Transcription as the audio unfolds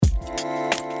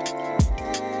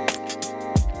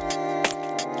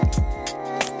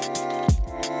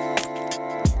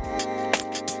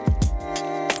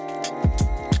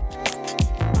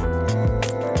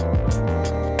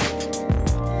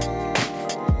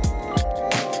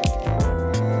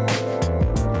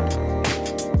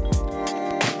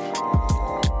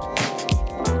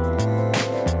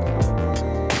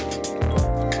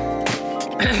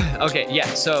Okay, yeah.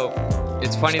 So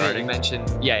it's funny that you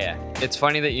mentioned. Yeah. It's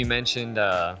funny that you mentioned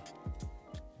the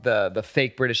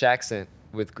fake British accent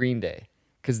with Green Day,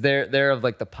 because they're of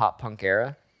like the pop punk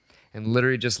era. And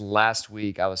literally just last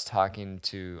week, I was talking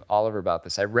to Oliver about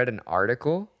this. I read an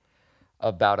article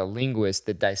about a linguist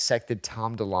that dissected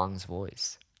Tom DeLonge's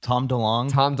voice. Tom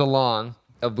DeLonge? Tom DeLonge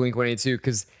of Blink-182,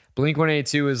 because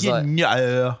Blink-182 is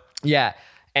yeah,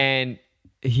 and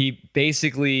he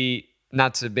basically,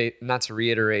 not to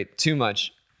reiterate too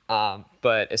much,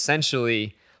 but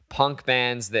essentially punk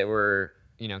bands that were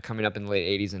coming up in the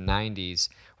late 80s and 90s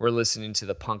were listening to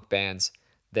the punk bands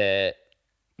that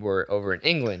were over in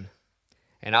England.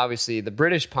 And obviously the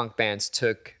British punk bands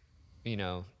took,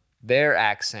 their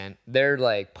accent, their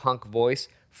like punk voice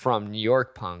from New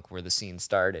York punk, where the scene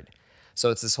started.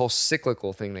 So it's this whole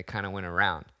cyclical thing that kind of went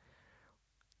around.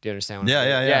 Do you understand what I'm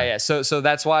saying? Yeah. So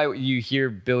that's why you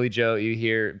hear Billy Joe, you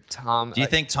hear Tom. Do you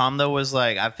think Tom though was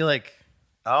like, I feel like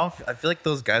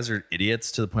those guys are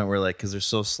idiots to the point where like, cause they're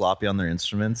so sloppy on their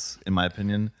instruments, in my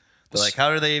opinion. They're like,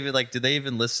 how do they even like, do they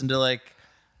even listen to like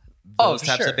those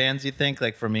types of bands, you think,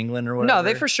 like from England or whatever? No,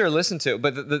 they for sure listen to it.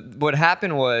 But what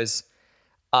happened was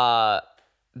the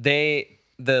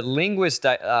linguist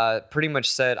pretty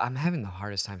much said, I'm having the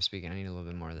hardest time speaking. I need a little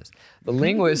bit more of this. The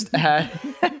linguist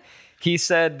he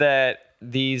said that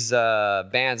these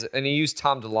bands, and he used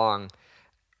Tom DeLonge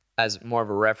as more of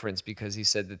a reference because he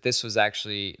said that this was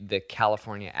actually the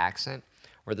California accent,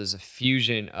 where there's a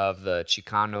fusion of the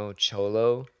Chicano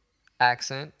Cholo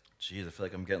accent. Jeez, I feel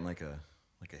like I'm getting like a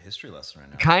history lesson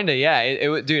right now. Kinda,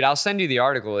 yeah. Dude, I'll send you the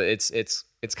article. It's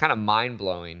kind of mind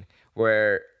blowing.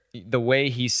 Where the way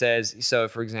he says, so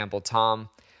for example, Tom,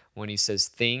 when he says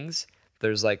things,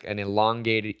 there's like an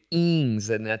elongated ings,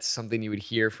 and that's something you would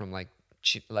hear from like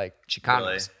Chicanos.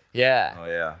 Really? Yeah. Oh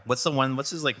yeah. What's the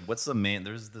main?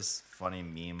 There's this funny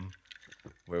meme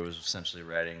where it was essentially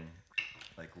writing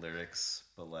like lyrics,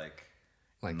 but like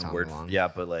Tom DeLonge. Yeah,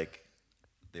 but like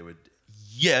they would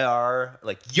or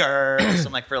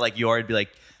something like for like your, it'd be like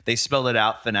they spelled it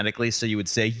out phonetically, so you would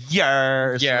say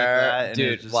or something like that.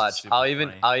 Dude, watch. I'll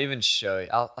even show you.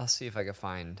 I'll see if I can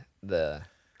find the.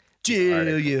 Do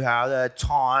article. you have the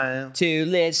time to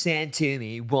listen to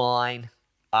me whine?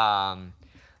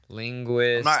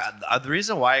 Linguist. The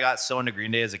reason why I got so into Green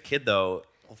Day as a kid, though,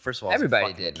 well, first of all,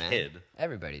 everybody did, man. man.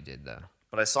 Everybody did, though.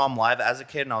 But I saw him live as a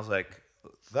kid, and I was like,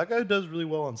 that guy does really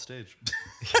well on stage.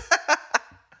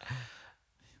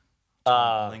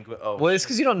 Well, it's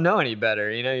because you don't know any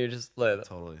better. You're just like,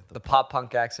 totally the pop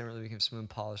punk accent really became smooth and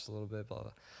polished a little bit. Blah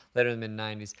blah. Later in the mid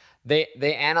 '90s, they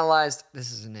analyzed.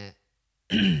 This isn't it.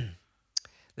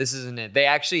 This isn't it. They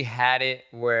actually had it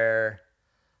where,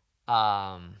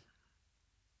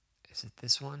 is it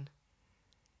this one?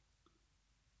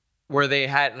 Where they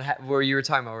where you were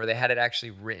talking about, where they had it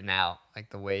actually written out, like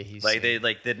the way he's like they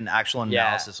like did an actual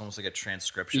analysis, almost like a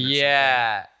transcription. Or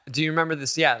something. Do you remember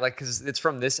this? Yeah, like because it's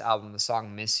from this album, the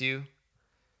song "Miss You."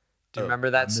 Do you remember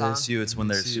that song? Miss You. It's when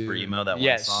they're super emo. That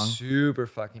one song. Yeah, super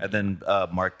fucking. And then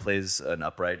Mark plays an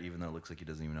upright, even though it looks like he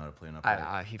doesn't even know how to play an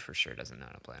upright. He for sure doesn't know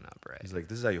how to play an upright. He's like,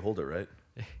 "This is how you hold it, right?"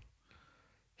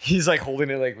 He's like holding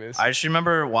it like this. I just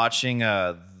remember watching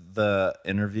the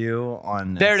interview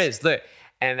on. There it is. Look.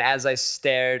 And as I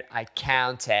stared, I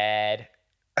counted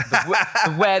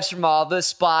the webs from all the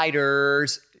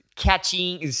spiders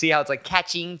catching. You see how it's like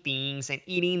catching things and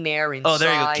eating their insides. Oh,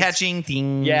 there you go. Catching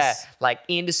things. Yeah. Like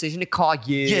indecision to call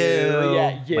you.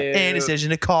 Yeah. My indecision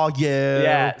to call you.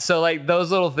 Yeah. So like those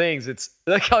little things, it's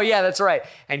like, oh yeah, that's right.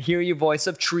 And hear your voice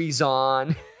of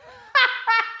Treason.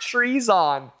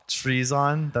 Treason.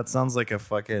 Treason? That sounds like a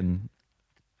fucking...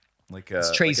 Like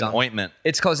it's like an ointment.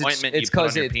 It's because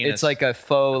it's like a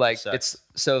faux, like it's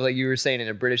so like you were saying in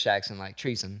a British accent, like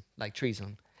treason.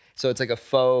 So it's like a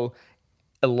faux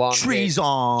elongated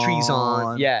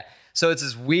treason. Yeah. So it's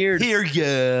this weird. Hear you.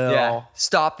 Yeah.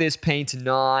 Stop this pain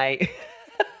tonight.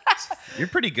 You're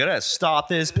pretty good at stop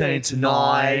this pain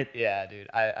tonight. Yeah, dude.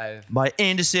 I've my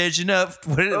indecision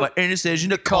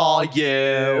to call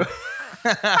you.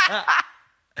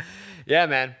 Yeah,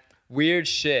 man. Weird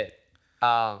shit.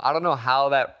 I don't know how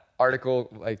that article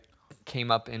like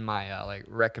came up in my like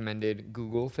recommended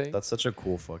Google thing. That's such a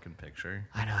cool fucking picture.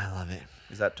 I know, I love it.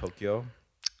 Is that Tokyo?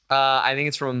 I think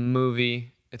it's from a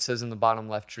movie. It says in the bottom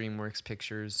left, DreamWorks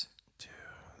Pictures. Dude,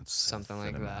 it's something so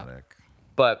like that. cinematic.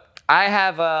 But I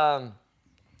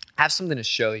have something to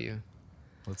show you.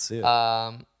 Let's see it.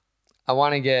 I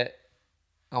want to get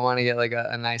like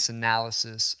a nice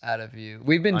analysis out of you.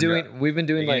 We've been doing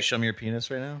Can like you show me your penis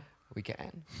right now? We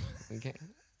can.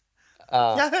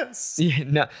 Yes. Yeah,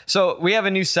 no. So we have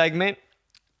a new segment,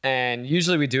 and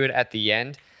usually we do it at the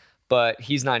end. but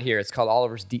he's not here. It's called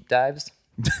Oliver's Deep Dives.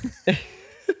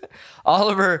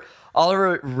 Oliver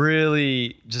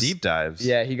really just deep dives.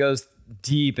 Yeah, he goes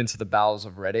deep into the bowels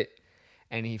of Reddit,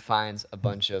 and he finds a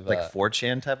bunch of like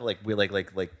 4chan type of like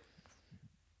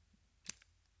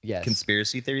yes,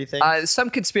 conspiracy theory thing. Some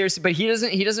conspiracy, but he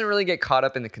doesn't really get caught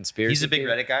up in the conspiracy. He's a big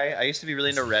theory. Reddit guy. I used to be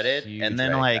really into Reddit, Huge and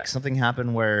then Reddit like guy. something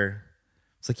happened where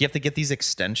it's like you have to get these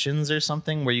extensions or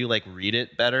something where you like read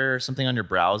it better or something on your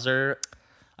browser.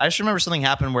 I just remember something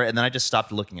happened where, and then I just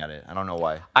stopped looking at it. I don't know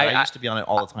why. I used to be on it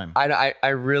all the time. I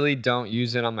really don't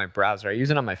use it on my browser. I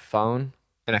use it on my phone,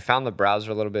 and I found the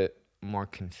browser a little bit more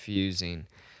confusing.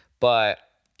 But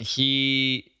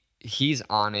he's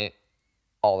on it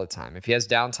all the time. If he has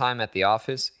downtime at the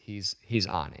office, he's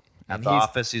on it. At the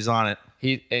office, he's on it.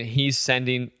 He's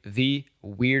sending the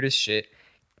weirdest shit.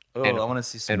 Oh, I want to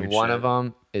see some. And weird one shit. of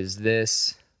them is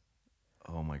this.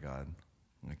 Oh my god,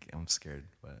 I'm scared.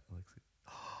 But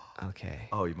Okay.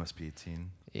 oh, you must be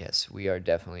 18. Yes, we are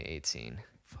definitely 18.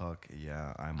 Fuck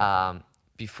yeah, I'm.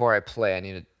 Before I play, I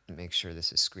need to make sure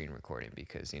this is screen recording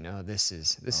because this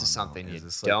is something you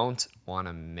don't want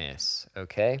to miss.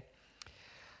 Okay.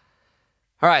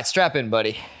 All right, strap in,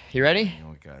 buddy. You ready?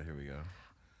 Oh god, here we go.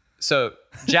 So,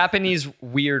 Japanese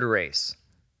weird race.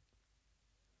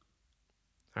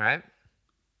 All right.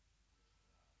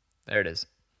 There it is.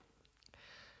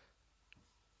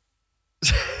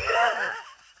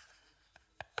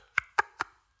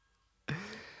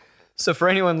 So for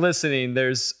anyone listening,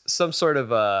 there's some sort of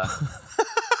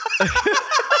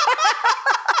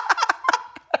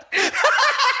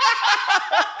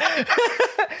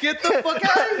Get the fuck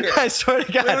out of here! I swear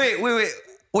to God.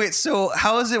 Wait. So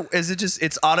how is it? Is it just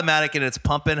it's automatic and it's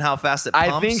pumping? How fast it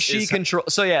pumps? I think she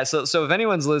controls. So yeah. So if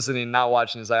anyone's listening, not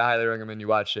watching this, I highly recommend you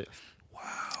watch it.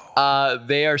 Wow.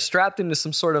 They are strapped into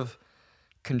some sort of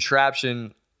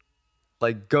contraption,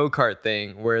 like go-kart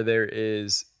thing, where there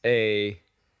is a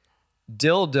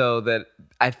dildo that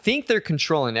I think they're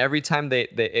controlling. Every time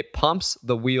it pumps,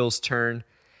 the wheels turn,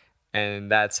 and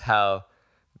that's how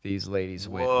these ladies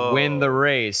win the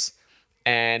race.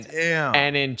 And damn.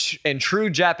 And in true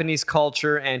Japanese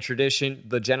culture and tradition,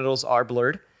 the genitals are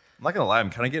blurred. I'm not gonna lie, I'm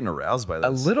kind of getting aroused by this.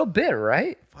 A little bit,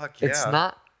 right? Fuck yeah. It's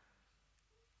not.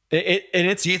 And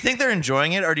it's. Do you think they're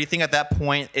enjoying it, or do you think at that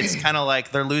point it's kind of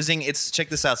like they're losing? Check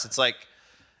this out. So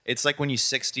it's like when you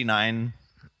 69.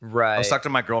 Right. I was talking to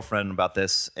my girlfriend about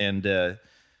this, and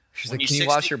she's like, "Can you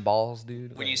wash your balls,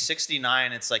 dude?" When you're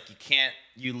 69, it's like you can't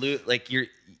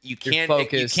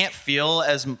feel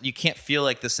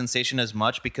like the sensation as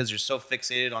much because you're so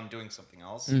fixated on doing something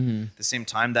else. Mm-hmm. At the same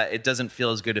time, that it doesn't feel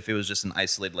as good if it was just an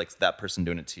isolated, like that person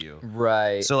doing it to you.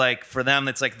 Right. So like for them,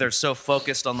 it's like they're so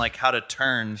focused on like how to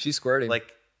turn. She's squirting.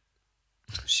 Like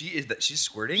she's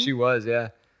squirting. She was, yeah.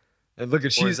 And look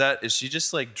at is she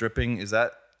just like dripping? Is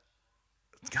that?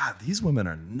 God, these women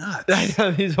are nuts. I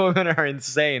know, these women are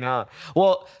insane, huh?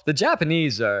 Well, the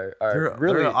Japanese are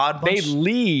really they're an odd bunch. They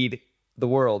lead the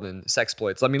world in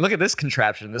sexploits. I mean, look at this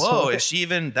contraption. Whoa, is she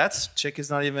even? That chick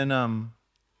is not even.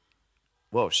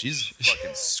 Whoa, she's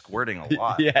fucking squirting a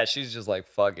lot. Yeah, she's just like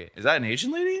fuck it. Is that an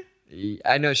Asian lady?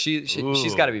 I know she's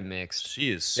got to be mixed. She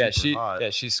is super hot.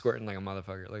 Yeah, she's squirting like a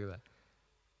motherfucker. Look at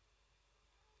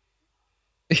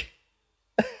that.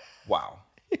 Wow.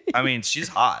 I mean, she's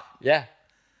hot. Yeah.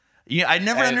 Yeah, I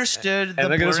never understood the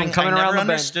blurring. I never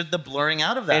understood the blurring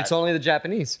out of that. It's only the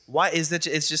Japanese. Why is that?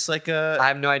 It's just like a. I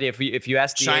have no idea. If you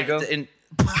ask Diego, Look at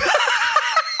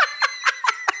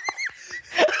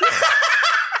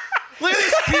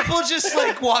these people just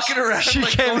like walking around. she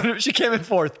came in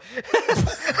fourth. Wait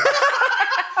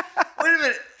a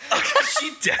minute. Is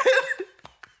she dead?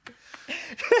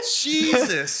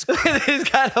 Jesus. He's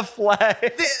got a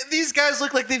flag. These guys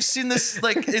look like they've seen this.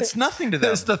 Like it's nothing to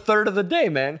them. It's the third of the day,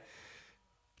 man.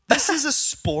 This is a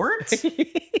sport? It's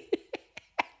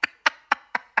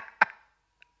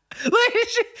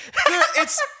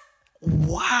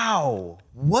wow.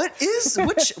 Where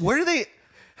do they?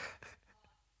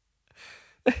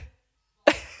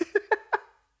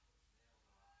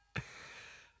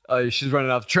 Oh, she's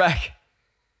running off track.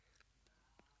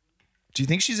 Do you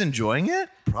think she's enjoying it?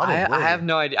 Probably. I have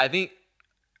no idea. I think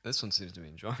this one seems to be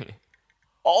enjoying it.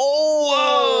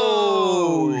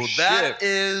 Oh, whoa, that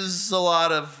is a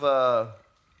lot of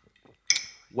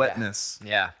wetness.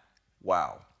 Yeah.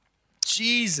 Wow.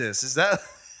 Jesus, is that?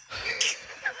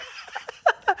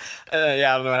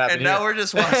 Yeah, I don't know what happened. And now we're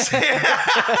just watching.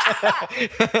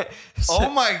 Oh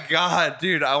my god,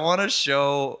 dude! I want to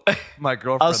show my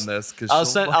girlfriend this because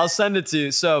I'll send it to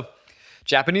you. So,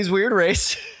 Japanese weird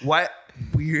race. What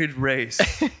weird race?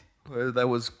 That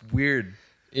was weird.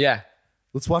 Yeah.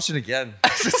 Let's watch it again.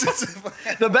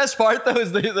 The best part though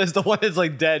is the one that's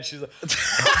like dead. She's like,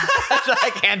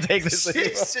 I can't take this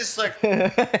anymore. It's just like,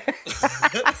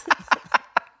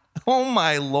 oh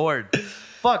my Lord.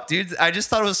 Fuck, dude. I just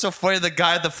thought it was so funny. The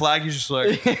guy at the flag, he's just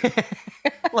like,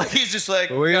 he's just like,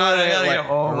 we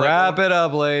gotta wrap it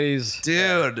up, ladies.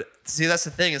 Dude. See, that's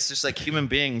the thing. It's just like human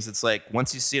beings. It's like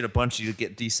once you see it a bunch, you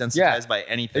get desensitized by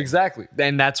anything. Exactly.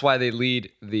 And that's why they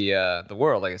lead the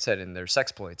world, like I said, in their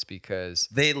sexploits, because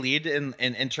they lead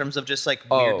in terms of just like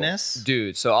weirdness.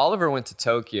 Dude. So Oliver went to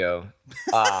Tokyo.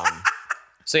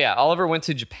 So yeah, Oliver went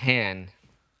to Japan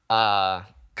a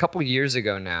couple years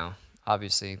ago now,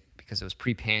 obviously, because it was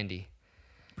pre-pandy.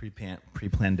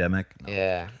 Pre-pandemic. No.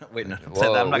 Yeah. Wait, no.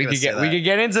 Whoa, I'm not we gonna could say get that. we could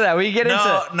get into that. We could get into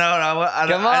it. No.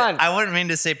 Come on. I wouldn't mean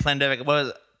to say pandemic. What was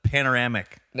it?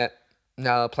 Panoramic?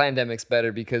 No, pandemic's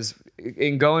better because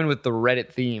in going with the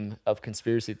Reddit theme of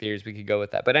conspiracy theories, we could go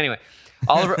with that. But anyway,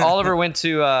 Oliver went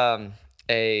to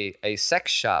a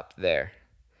sex shop there,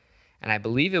 and I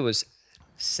believe it was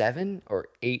 7 or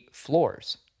 8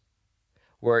 floors,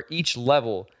 where each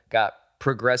level got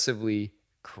progressively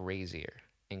crazier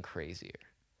and crazier.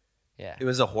 Yeah. It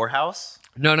was a whorehouse?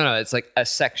 No. It's like a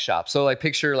sex shop. So like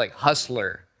picture like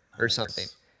Hustler or something.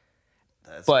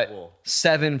 That's but cool.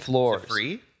 7 floors. Is it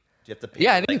free? Do you have to pay?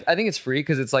 Yeah, I think it's free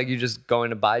because it's like you're just going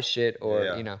to buy shit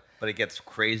or you know. But it gets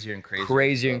crazier and crazier.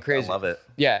 Crazier and crazier. I love it.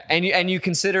 Yeah, and you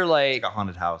consider like It's like a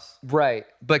haunted house. right,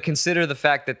 but consider the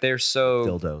fact that they're so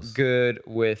Dildos. good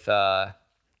with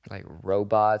like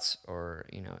robots or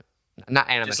not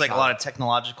animatronics. Just like a lot of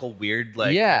technological weird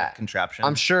like contraptions.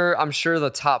 I'm sure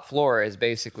the top floor has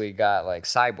basically got like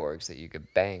cyborgs that you could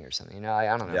bang or something.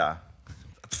 I don't know. Yeah.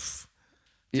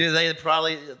 Dude, they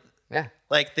probably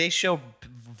like they show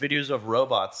videos of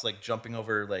robots like jumping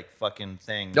over like fucking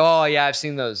things. Oh yeah, I've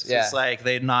seen those. Yeah. It's like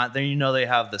they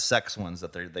have the sex ones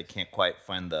that they can't quite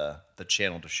find the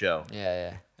channel to show.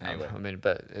 Yeah. Anyway. I mean,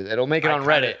 but it'll make it on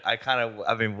Reddit.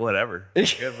 I mean, whatever.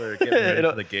 Get ready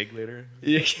for the gig later.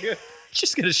 Yeah.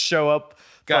 Just gonna show up.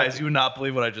 Guys, you would not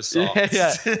believe what I just saw.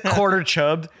 Yeah. Quarter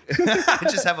chubbed. I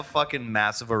just have a fucking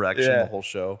massive erection the whole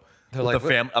show. They're With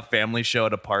like, a family show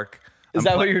at a park. Is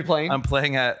that what you're playing? I'm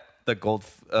playing at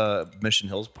the Mission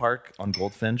Hills Park on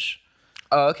Goldfinch.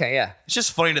 Oh, okay, yeah. It's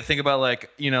just funny to think about,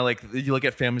 like, like you look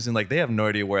at families and like they have no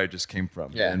idea where I just came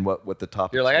from and what the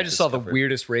topic. You're like, I just saw the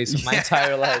weirdest race of my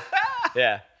entire life.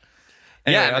 Yeah.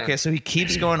 Anyway, okay, so he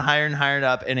keeps going higher and higher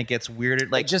up, and it gets weirder.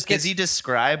 Like, does he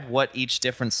describe what each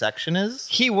different section is?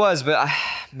 He was, but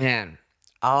man,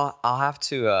 I'll have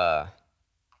to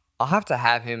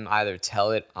have him either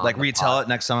tell it on retell it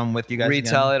next time I'm with you guys.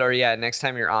 Retell it, or next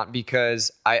time you're on,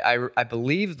 because I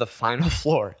believe the final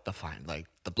floor,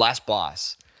 the last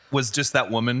boss was just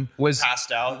that woman was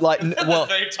passed out. Like, well,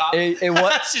 very top. It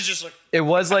was. She's just like. It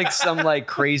was like some like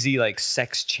crazy like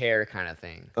sex chair kind of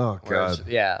thing. Oh god.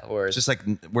 Or just like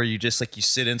where you just like you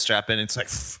sit in, strap in. It's like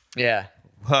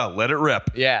let it rip.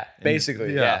 Yeah,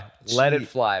 basically. Yeah. Let it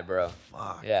fly, bro.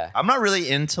 Fuck. Yeah. I'm not really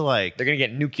into like. They're gonna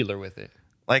get nuclear with it.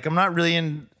 Like I'm not really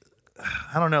in.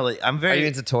 I don't know. Like I'm very. Are you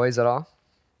into toys at all?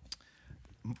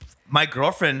 My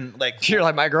girlfriend, like you're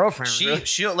like my girlfriend.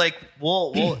 She'll like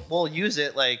we'll use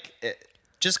it like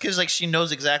just because like she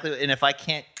knows exactly, and if I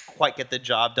can't quite get the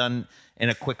job done in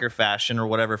a quicker fashion or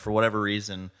whatever for whatever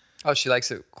reason. Oh, she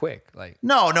likes it quick. Like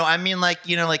no, I mean like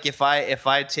like if I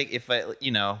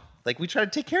like we try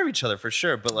to take care of each other for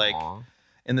sure, but like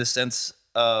in the sense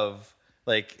of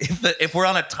like if we're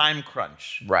on a time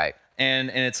crunch, right? And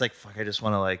it's like fuck, I just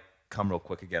want to like come real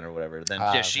quick again or whatever,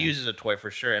 then she uses a toy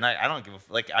for sure, and I don't give a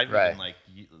like I've even like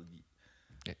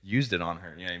used it on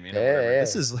her, you know what I mean?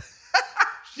 This is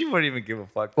she wouldn't even give a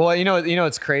fuck. Well,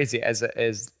 it's crazy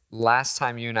as last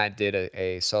time you and I did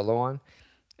a solo one,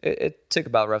 it took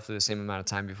about roughly the same amount of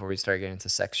time before we started getting into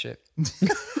sex shit.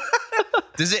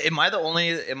 Am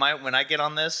I when I get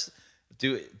on this,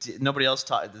 nobody else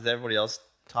talk, does everybody else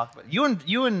talk about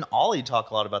you and Ollie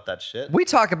talk a lot about that shit. We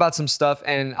talk about some stuff,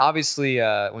 and obviously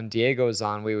when Diego was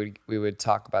on, we would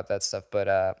talk about that stuff. But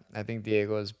I think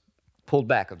Diego has pulled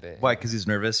back a bit. Why? Because he's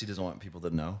nervous. He doesn't want people to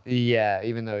know. Yeah,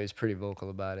 even though he's pretty vocal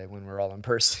about it when we're all in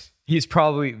person. He's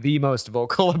probably the most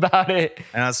vocal about it.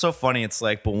 And it's so funny. It's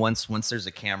like, but once there's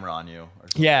a camera on you, or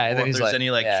and then if he's there's like, any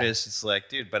like just it's like,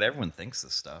 dude, but everyone thinks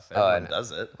this stuff. Everyone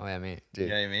does it. Oh yeah, me, dude.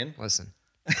 You know what I mean? Listen,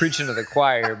 preaching to the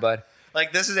choir, but.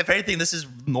 Like this is, if anything, this is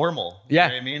normal. Yeah.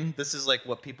 You know what I mean? This is like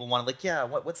what people want. Like,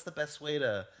 what's the best way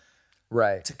to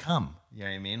come? You know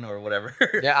what I mean? Or whatever.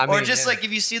 Yeah, I mean, or just like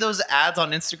if you see those ads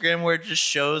on Instagram where it just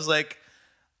shows like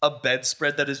a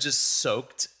bedspread that is just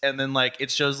soaked, and then like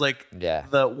it shows like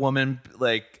the woman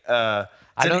like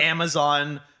it's an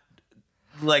Amazon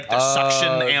like the suction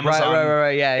Amazon.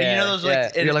 Right. Yeah. And you know those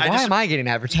like, you're like, why am I getting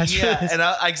advertised for this? And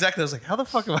exactly. I was like, how the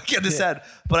fuck am I getting this ad?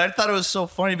 But I thought it was so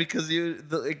funny because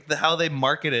how they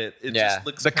market it. It just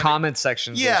looks the comment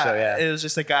sections. Yeah, it was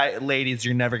just like, ladies,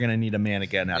 you're never gonna need a man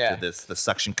again after this. The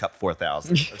Suction Cup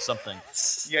 4000 or something.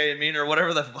 You know what I mean, or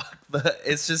whatever the fuck.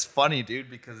 It's just funny, dude,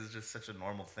 because it's just such a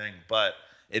normal thing. But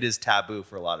it is taboo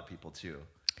for a lot of people too.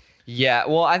 Yeah,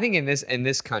 well, I think in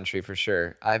this country for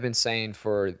sure, I've been saying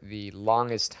for the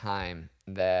longest time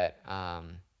that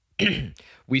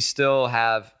we still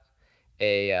have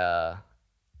a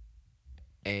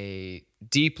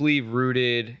deeply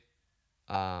rooted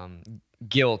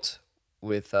guilt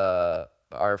with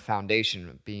our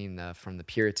foundation being from the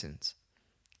Puritans.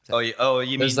 You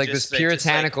mean there's like this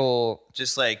puritanical,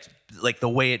 just like the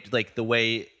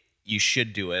way you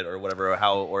should do it or whatever,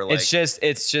 it's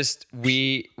just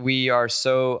we are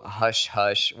so hush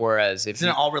hush, whereas if doesn't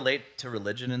it all relate to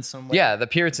religion in some way? Yeah, the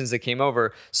Puritans that came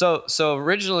over, so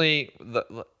originally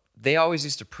they always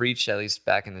used to preach, at least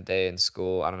back in the day in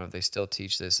school, I don't know if they still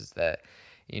teach this, is that,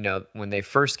 you know, when they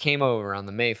first came over on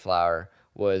the Mayflower,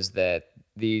 was that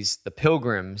the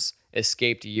Pilgrims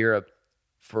escaped Europe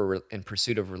in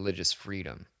pursuit of religious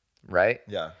freedom, right?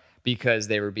 Yeah. Because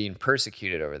they were being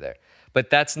persecuted over there. But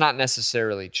that's not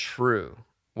necessarily true.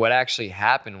 What actually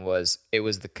happened was it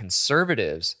was the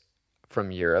conservatives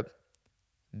from Europe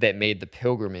that made the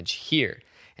pilgrimage here.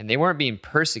 And they weren't being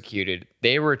persecuted.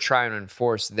 They were trying to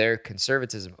enforce their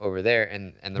conservatism over there.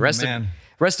 And the rest of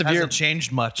hasn't Europe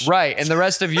changed much. Right. And the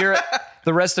rest of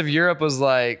Europe was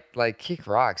like kick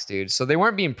rocks, dude. So they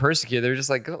weren't being persecuted. They were just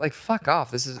like fuck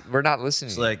off. We're not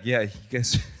listening. It's like, yeah, you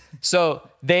guys. So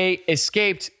they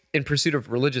escaped in pursuit of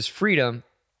religious freedom.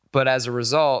 But as a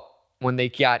result, when they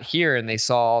got here and they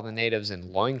saw all the natives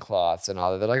in loincloths and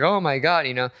all that, they're like, oh my God,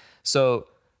 you know? So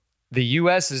the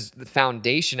U.S. is the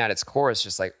foundation at its core is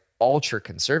just like ultra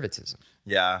conservatism.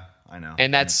 Yeah, I know.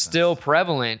 And that's still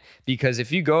prevalent because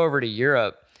if you go over to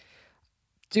Europe,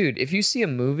 dude, if you see a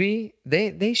movie,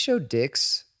 they show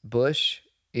dicks, bush,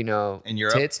 you know, in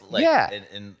Europe, tits.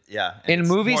 in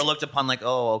movies, more looked upon like,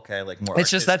 oh, okay, like more. It's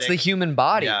just that's the human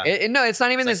body. Yeah. No, it's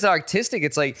not even this artistic.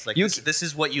 It's like this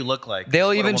is what you look like.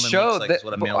 They'll even show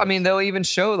they'll even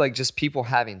show like just people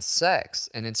having sex,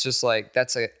 and it's just like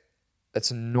that's a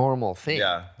normal thing.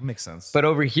 Yeah, it makes sense. But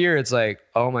over here, it's like,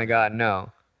 oh my God,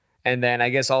 no. And then I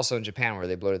guess also in Japan where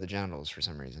they blur the genitals for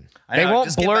some reason. They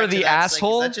won't blur the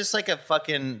asshole. Is that just like a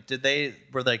fucking?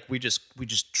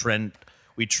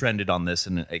 We trended on this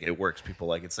and it works. People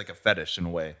like it's like a fetish in a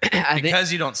way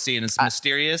because you don't see it. And it's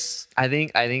mysterious. I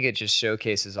think it just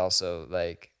showcases also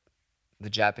like the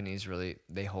Japanese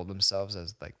they hold themselves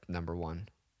as like number one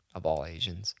of all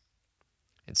Asians,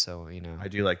 and so you know I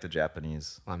do like the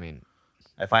Japanese. I mean,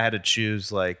 if I had to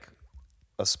choose like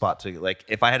a spot to like,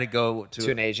 if I had to go to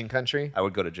an Asian country, I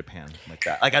would go to Japan like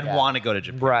that. Like I'd want to go to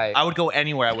Japan. Right. I would go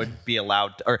anywhere I would be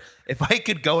allowed to, or if I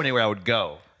could go anywhere I would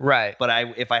go. Right. But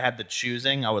if I had the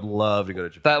choosing, I would love to go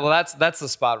to Japan. That's the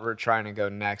spot we're trying to go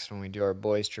next when we do our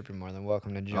boys trip. You're more than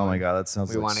welcome to join. Oh my God, that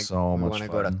sounds so much fun. We want to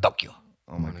go to Tokyo.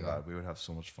 Oh my God, we would have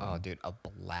so much fun. Oh dude, a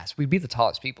blast. We'd be the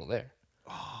tallest people there.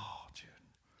 Oh dude.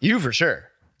 You for sure.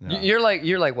 Yeah. You're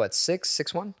like what,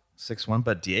 6'1"? 6'1",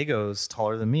 but Diego's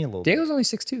taller than me a little Diego's bit. only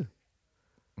 6'2".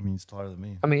 I mean, he's taller than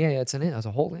me. I mean, yeah, it's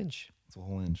a whole inch. It's a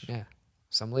whole inch. Yeah.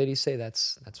 Some ladies say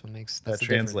that's what makes that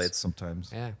translates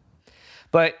sometimes. Yeah.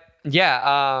 But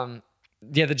yeah,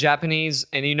 the Japanese,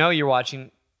 and you know you're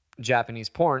watching Japanese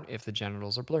porn if the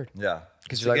genitals are blurred. Yeah.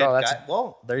 Because you're like, oh, that's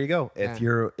well, there you go.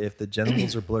 If the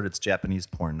genitals are blurred, it's Japanese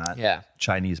porn, not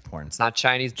Chinese porn. It's not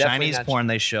Chinese. Chinese porn,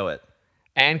 they show it.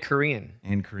 And Korean.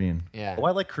 Yeah. Oh,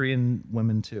 I like Korean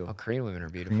women too. Oh, Korean women are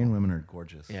beautiful. Korean women are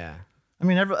gorgeous. Yeah. I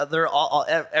mean,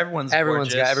 everyone's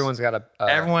gorgeous. Everyone's got a.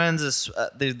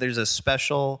 There's a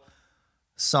special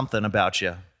something about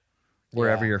you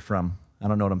wherever you're from. I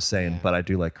don't know what I'm saying, but I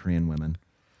do like Korean women.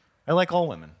 I like all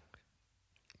women.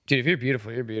 Dude, if you're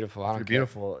beautiful, you're beautiful. I don't care.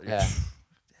 Beautiful. Yeah.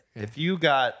 If you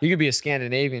could be a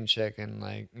Scandinavian chick and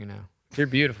like, you know, if you're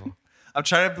beautiful. I'm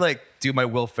trying to like do my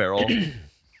Will Ferrell.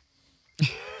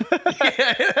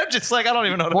 I'm just like, I don't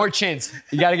even know. More chins.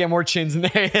 You got to get more chins in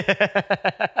there.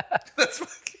 That's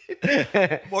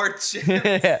fucking more chins.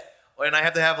 Yeah. And I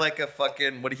have to have like a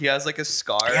fucking, he has like a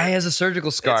scar. Yeah, he has a surgical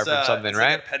scar from something,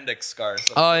 right? Like appendix scar.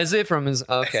 Oh, is it from his?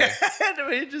 Okay. I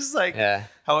mean, just like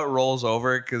how it rolls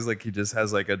over because like he just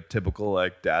has like a typical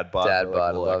like dad bod. Dad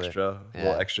bod, a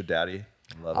little extra daddy.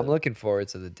 I'm looking forward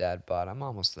to the dad bod. I'm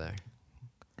almost there.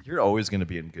 You're always going to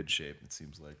be in good shape, it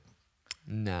seems like.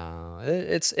 No,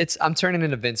 it's. I'm turning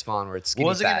into Vince Vaughn where it's skinny. What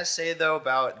was I going to say though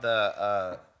about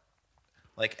the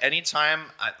like anytime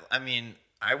I mean.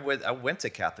 I went to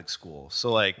Catholic school,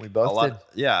 so like we both did.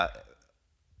 Yeah,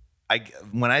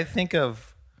 when I think of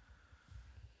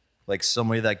like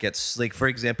somebody that gets like, for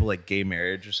example, like gay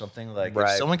marriage or something, like if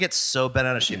someone gets so bent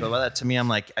out of shape about that, to me, I'm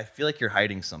like, I feel like you're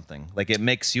hiding something. Like it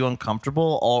makes you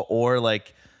uncomfortable, or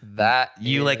like that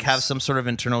you like have some sort of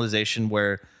internalization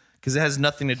where, because it has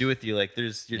nothing to do with you. Like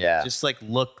just like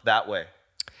look that way.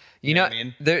 You know what I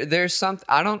mean? There's something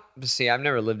I don't see. I've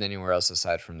never lived anywhere else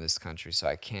aside from this country, so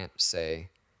I can't say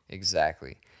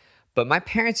exactly. But my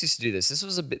parents used to do this. This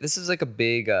is like a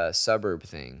big suburb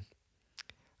thing.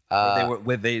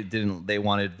 They didn't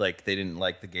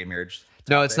like the gay marriage.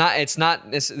 No, it's not. It's not.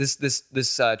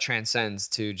 This transcends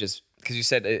to just because you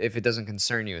said if it doesn't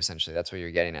concern you. Essentially, that's what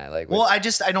you're getting at. Like, well, I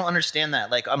don't understand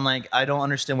that. Like, I don't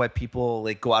understand why people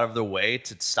like go out of their way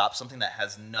to stop something that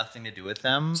has nothing to do with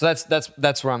them. So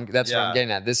that's where I'm getting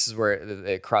at. This is where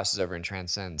it crosses over and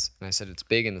transcends. And I said it's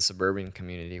big in the suburban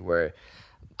community where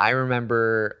I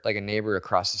remember like a neighbor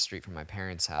across the street from my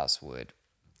parents' house would,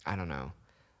 I don't know,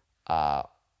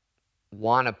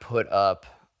 want to put up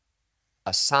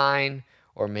a sign,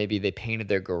 or maybe they painted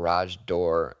their garage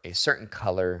door a certain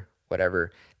color,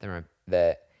 whatever,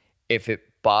 that if it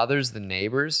bothers the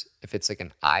neighbors, if it's like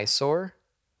an eyesore,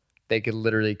 they could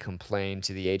literally complain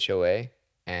to the HOA,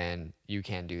 and you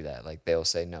can't do that. Like they'll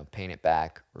say, no, paint it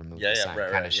back, remove the sign,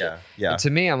 kind of shit. Yeah. And to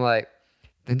me, I'm like,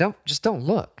 then don't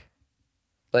look.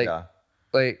 Like,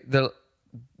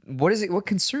 what is it? What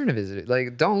concern of is it?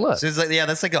 Like, don't look. So it's like,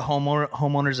 that's like a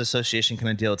homeowners association kind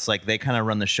of deal. It's like they kind of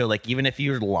run the show. Like even if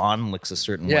your lawn looks a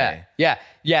certain way. Yeah.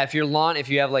 If your lawn, if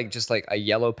you have like just like a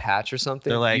yellow patch or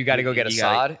something, like, you got to go get a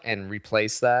sod and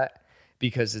replace that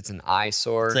because it's an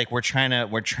eyesore. It's like we're trying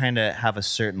to have a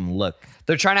certain look.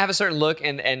 They're trying to have a certain look,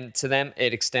 and to them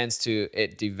it extends to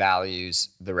it devalues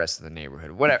the rest of the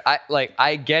neighborhood. Whatever.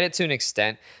 I get it to an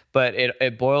extent, but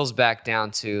it boils back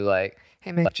down to like,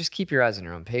 hey man, just keep your eyes on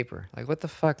your own paper. Like what the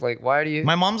fuck? Like why do you?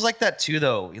 My mom's like that too,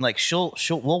 though. Like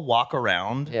we'll walk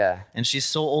around. Yeah. And she's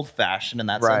so old fashioned in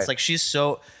that sense. Like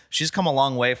she's come a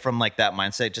long way from like that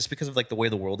mindset just because of like the way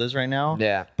the world is right now.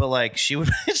 Yeah. But like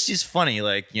she's funny,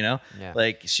 like, you know,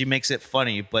 like she makes it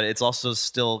funny, but it's also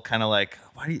still kind of like,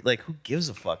 why do you, like, who gives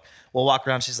a fuck? We'll walk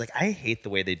around. She's like, I hate the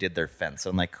way they did their fence.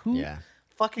 I'm like, who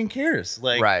fucking cares?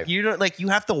 Like, you don't, like, you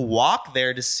have to walk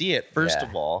there to see it. First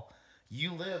of all,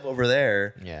 you live over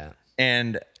there. Yeah.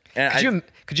 And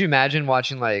could you imagine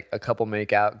watching like a couple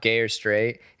make out, gay or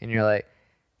straight, and you're like,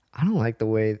 I don't like the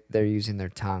way they're using their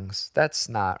tongues. That's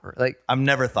not like, I've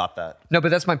never thought that. No, but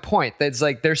that's my point. That's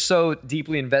like they're so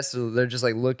deeply invested. They're just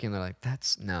like looking. They're like,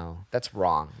 that's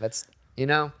wrong. That's, you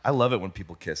know. I love it when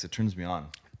people kiss. It turns me on,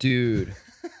 dude.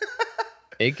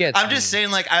 It gets. I'm just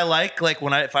saying, like, I like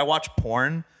when if I watch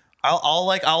porn, I'll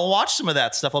watch some of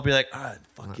that stuff. I'll be like,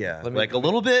 fuck yeah, like a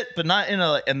little bit, but not in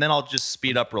a. And then I'll just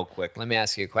speed up real quick. Let me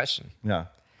ask you a question. Yeah.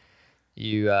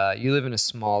 You live in a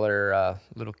smaller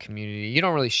little community. You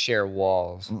don't really share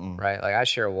walls, right? Like I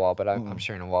share a wall, but I'm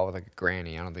sharing a wall with like a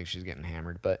granny. I don't think she's getting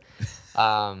hammered, but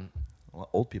well,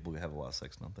 old people have a lot of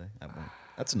sex, don't they?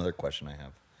 That's another question I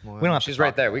have. Well, we don't have. She's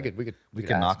right there. We could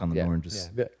knock on the door and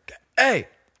just hey,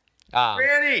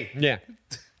 granny. Yeah.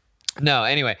 No.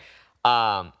 Anyway,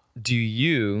 do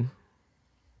you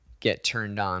get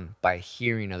turned on by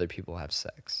hearing other people have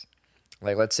sex?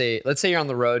 Like let's say you're on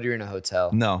the road, you're in a hotel.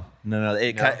 No.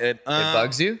 It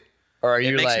bugs you, or are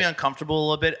you? It makes me uncomfortable a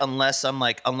little bit unless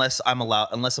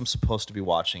I'm supposed to be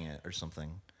watching it or something.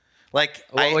 Like,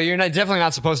 well, you're definitely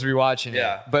not supposed to be watching it.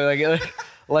 But like,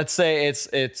 let's say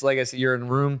it's like I said, you're in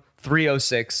room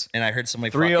 306, and I heard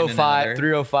somebody 305.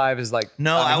 305 is like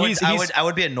no. I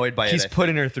would be annoyed by it. He's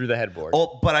putting her through the headboard.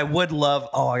 Oh, but I would love.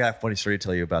 Oh, I got a funny story to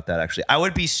tell you about that. Actually, I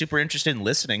would be super interested in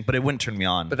listening, but it wouldn't turn me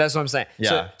on. But that's what I'm saying.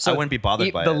 Yeah, so I wouldn't be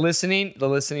bothered by the it. The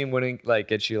listening wouldn't like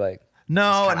get you like.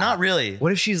 No, not really.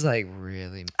 What if she's like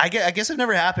really? I guess it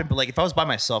never happened, but like if I was by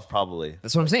myself, probably.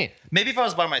 That's what I'm saying. Maybe if I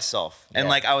was by myself and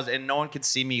like and no one could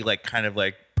see me like kind of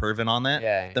like perving on that,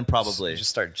 then probably just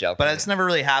start joking. But it's never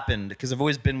really happened because I've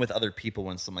always been with other people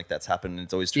when something like that's happened, and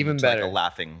it's always turned into like a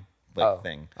laughing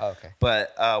thing. Oh, okay.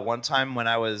 But one time when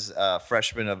I was a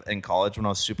freshman in college, when I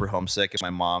was super homesick, and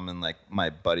my mom and like my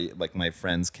buddy, like my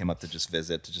friends came up to just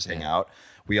visit, to just hang out.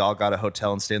 We all got a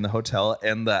hotel and stayed in the hotel,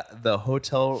 and the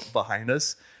hotel behind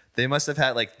us, they must have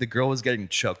had like the girl was getting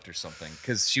choked or something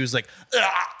because she was like,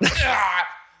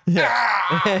 and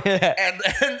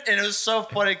it was so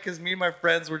funny because me and my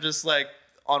friends were just like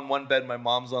on one bed, my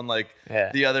mom's on like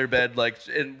the other bed, like,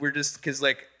 and we're just because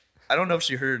like I don't know if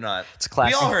she heard it or not. It's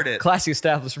classy. We all heard it. Classy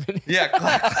establishment. Yeah,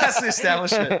 classy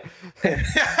establishment.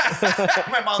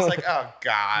 My mom's like, oh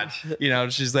God. You know,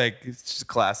 she's like, it's just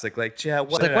classic. Like, yeah,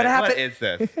 what happened? What is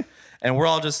this? And we're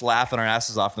all just laughing our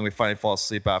asses off, and then we finally fall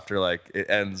asleep after like it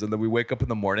ends, and then we wake up in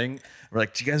the morning. We're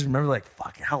like, do you guys remember? Like,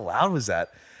 fuck, how loud was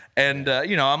that? And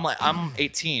you know, I'm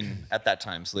 18 at that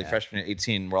time, so like freshman at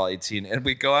 18, we're all 18, and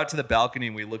we go out to the balcony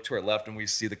and we look to our left and we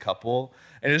see the couple,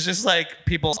 and it's just like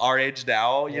people our age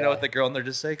now, you know, with the girl, and they're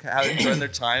just like enjoying their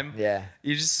time. Yeah,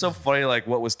 it's just so funny, like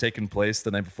what was taking place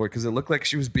the night before, because it looked like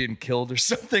she was being killed or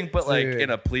something, but like in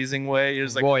a pleasing way. You're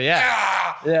just like, well,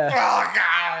 yeah, oh God,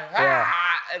 yeah.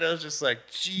 And it was just like,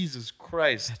 Jesus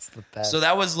Christ. That's the best. So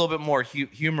that was a little bit more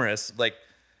humorous. Like,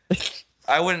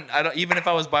 even if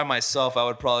I was by myself, I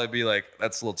would probably be like,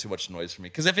 that's a little too much noise for me.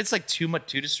 Because if it's like too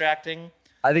distracting.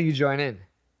 I think you join in.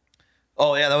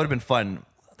 Oh, yeah, that would have been fun.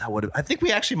 I think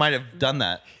we actually might have done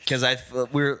that. Because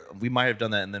we might have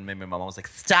done that. And then maybe my mom was like,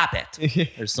 stop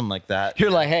it. Or something like that. You're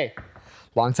like, hey,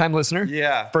 long time listener.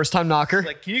 Yeah. First time knocker.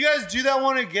 Like, can you guys do that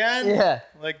one again? Yeah.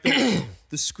 Like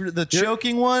the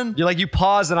choking one. You're like, you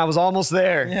paused and I was almost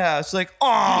there. Yeah, it's like,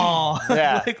 oh,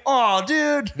 yeah, like, oh,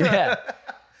 dude. Yeah,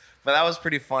 but that was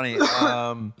pretty funny.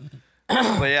 But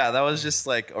yeah, that was just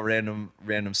like a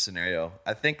random scenario.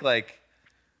 I think like,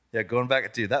 yeah, going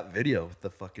back, dude, that video with the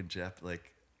fucking Jap,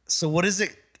 like, so what is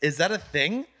it? Is that a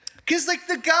thing? Because like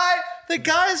the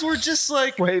guys were just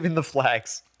like waving the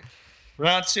flags.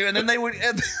 Round two, and then they would,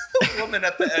 and the woman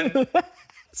at the end.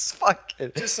 It's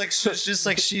fucking just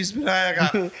like she's been. I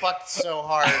got fucked so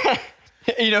hard.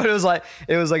 You know, it was like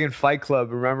in Fight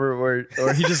Club. Remember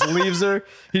where he just leaves her.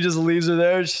 He just leaves her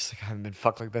there. She's like, I haven't been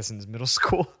fucked like this since middle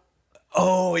school.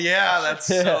 Oh yeah, that's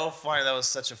so funny. That was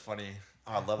such a funny.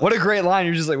 Oh, I love it. What a great line.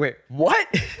 You're just like, wait, what?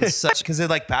 It's such because it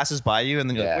like passes by you, and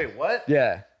then you're like, wait, what?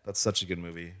 Yeah, that's such a good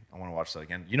movie. I want to watch that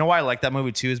again. You know why I like that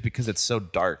movie too is because it's so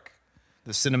dark.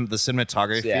 The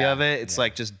cinematography of it. It's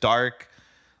like just dark,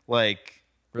 like.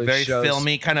 Really very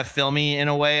filmy, kind of filmy in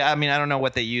a way. I mean, I don't know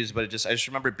what they use, but I just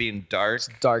remember it being dark. It's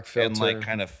dark filter. And like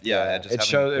kind of,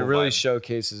 it really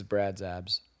showcases Brad's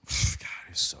abs. God,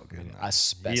 he's so good. A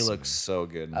specimen. He looks so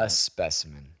good. A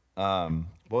specimen. What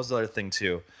was the other thing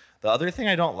too? The other thing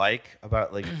I don't like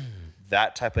about like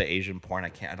that type of Asian porn,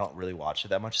 I don't really watch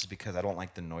it that much is because I don't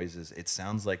like the noises. It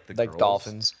sounds like the girls,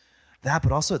 dolphins. That,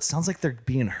 but also it sounds like they're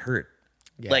being hurt.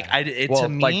 Yeah. Like to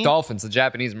me, like dolphins, the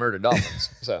Japanese murder dolphins.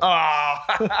 So.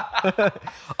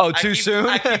 Too soon.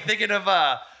 I keep thinking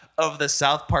of the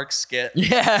South Park skit,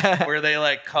 where they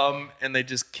like come and they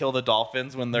just kill the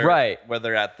dolphins when they're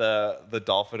at the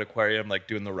dolphin aquarium, like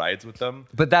doing the rides with them.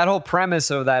 But that whole premise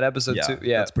of that episode too,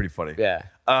 that's pretty funny. Yeah.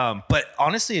 But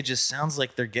honestly, it just sounds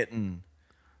like they're getting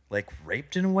like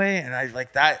raped in a way, and I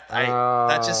like that.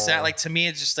 That just sound like to me,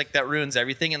 it's just like that ruins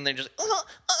everything, and they're just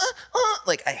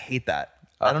like I hate that.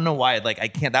 I don't know why. Like I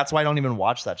can't. That's why I don't even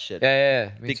watch that shit. Yeah.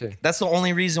 Me too. That's the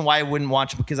only reason why I wouldn't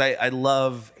watch because I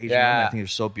love Asian women. I think they're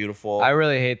so beautiful. I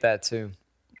really hate that too.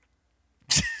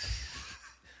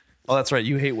 Oh, that's right.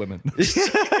 You hate women.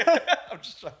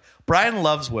 Brian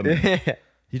loves women.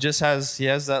 He has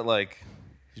that like.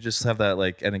 You just have that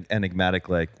like enigmatic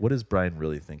like. What is Brian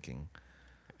really thinking?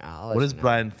 What is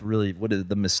Brian really? What is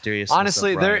the mysterious?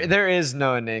 Honestly, there is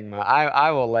no enigma. I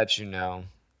will let you know.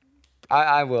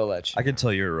 I will let you. I can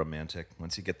tell you're a romantic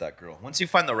once you get that girl. Once you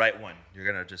find the right one, you're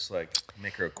gonna just like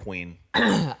make her a queen.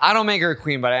 I don't make her a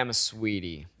queen, but I am a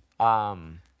sweetie.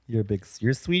 You're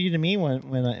a sweetie to me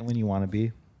when you want to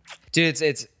be. Dude,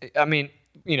 it's. I mean,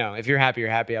 you know, if you're happy, you're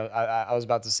happy. I was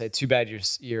about to say, too bad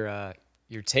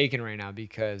you're taken right now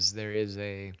because there is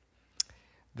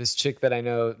this chick that I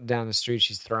know down the street.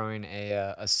 She's throwing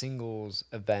a singles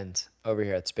event over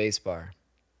here at Space Bar.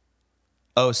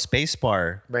 Oh, Space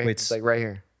Bar. Right, wait, it's like right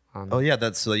here. Oh yeah,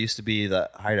 that used to be the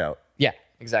Hideout. Yeah,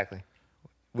 exactly.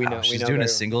 We know. She's doing a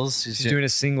singles. She's doing a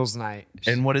singles night.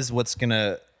 And what's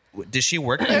gonna? Does she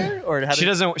work there or she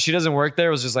doesn't? She doesn't work there.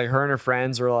 It was just like her and her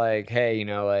friends were like, hey, you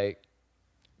know, like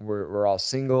we're all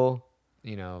single.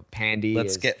 You know, Pandy.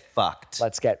 Let's get fucked.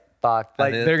 Like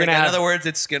they're gonna. In other words,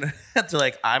 it's gonna. They're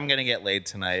like, I'm gonna get laid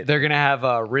tonight. They're gonna have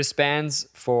wristbands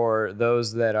for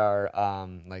those that are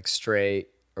like straight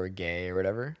or gay or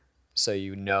whatever, so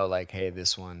you know, like, hey,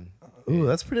 this one. Ooh,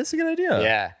 that's a good idea.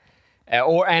 Yeah,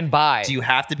 and bi. Do you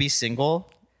have to be single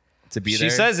to be She there?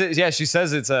 says it. Yeah, she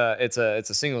says it's a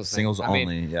singles thing. Singles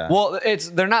only, yeah. Well,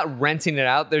 they're not renting it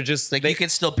out. They're just like you can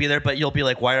still be there, but you'll be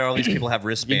like, why are all these people have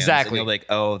wristbands? Exactly. And you'll be like,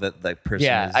 oh, that person.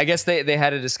 Yeah, is... I guess they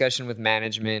had a discussion with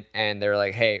management, and they're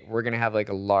like, hey, we're gonna have like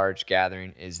a large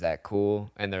gathering. Is that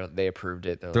cool? And they approved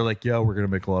it. They're like, yeah, we're gonna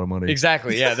make a lot of money.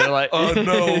 Exactly. Yeah, they're like, oh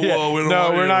no, no,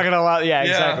 we're not gonna allow. Yeah,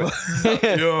 exactly.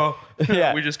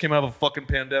 yeah, we just came out of a fucking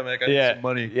pandemic. I need some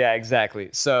money. Yeah, exactly.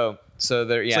 So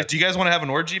they're It's like, do you guys want to have an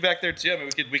orgy back there too? I mean,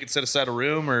 we could set aside a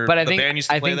room, or but the band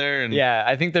used to play there. And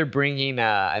I think they're bringing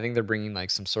like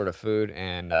some sort of food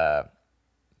and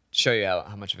show you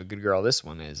how much of a good girl this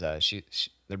one is.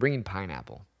 They're bringing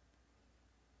pineapple.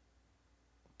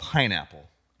 Pineapple,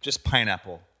 just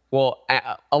pineapple. Well,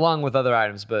 along with other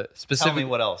items, but specifically, Tell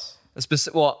me what else?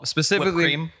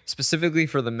 Specifically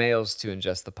for the males to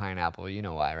ingest the pineapple. You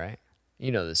know why, right?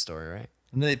 You know this story, right?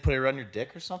 And then they put it around your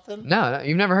dick or something? No,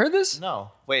 you've never heard this?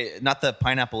 No. Wait, not the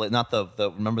pineapple. Not the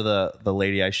remember the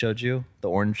lady I showed you? The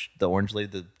orange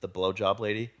lady, the blowjob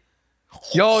lady?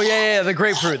 Yo, yeah, the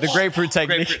grapefruit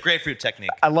technique. Grapefruit technique.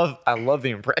 I love the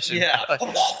impression. Yeah.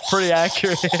 Pretty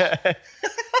accurate.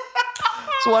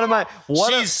 It's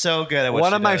She's so good at what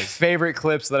one she of my does. favorite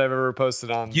clips that I've ever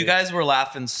posted on. You guys were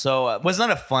laughing so. Wasn't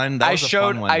that a fun? That was a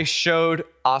fun one. I showed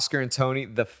Oscar and Tony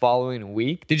the following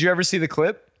week. Did you ever see the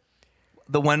clip?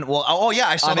 The one. Well, oh yeah,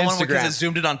 I saw On the one because Instagram. it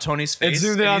zoomed in on Tony's face. It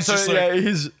zoomed in on Tony. Yeah,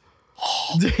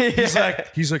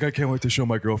 he's like, I can't wait to show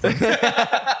my girlfriend.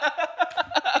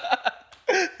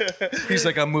 He's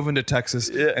like, I'm moving to Texas,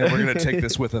 and we're gonna take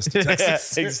this with us to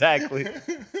Texas. Yeah, exactly.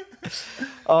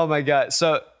 Oh my god!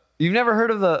 So you've never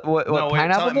heard of what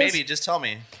pineapple is? Maybe just tell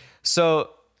me.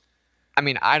 So, I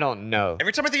mean, I don't know.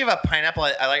 Every time I think about pineapple,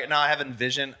 I like now. I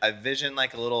vision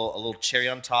like a little cherry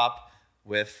on top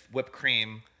with whipped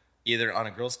cream, either on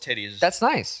a girl's titties. That's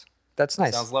nice.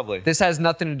 Sounds lovely. This has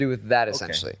nothing to do with that,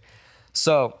 essentially. Okay.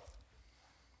 So,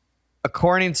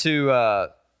 according to,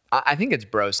 I think it's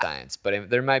bro science, but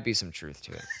there might be some truth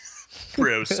to it.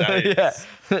 Bro science.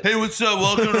 Yeah. Hey, what's up?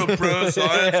 Welcome to Bro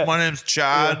Science. My name's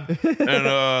Chad,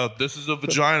 and this is a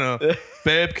vagina.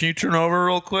 Babe, can you turn over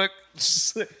real quick?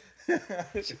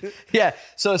 Yeah.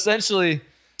 So essentially,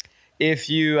 if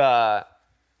you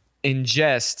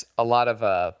ingest a lot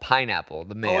of pineapple,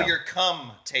 the male. Oh, your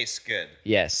cum tastes good.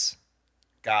 Yes.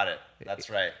 Got it. That's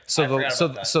right.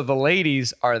 So the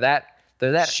ladies are that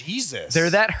Jesus.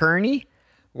 They're that herny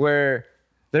where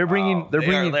they're bringing I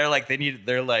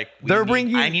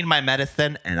need my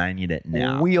medicine and I need it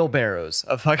now. Wheelbarrows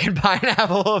of fucking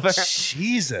pineapple over.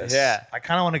 Jesus. Yeah. I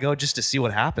kind of want to go just to see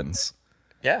what happens.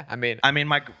 Yeah, I mean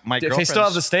my girlfriend. If they still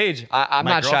have the stage, I'm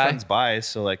not shy. My girlfriend's bi,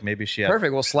 so like maybe she.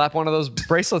 Perfect. We'll slap one of those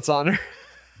bracelets on her.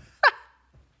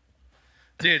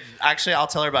 Dude, actually, I'll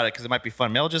tell her about it because it might be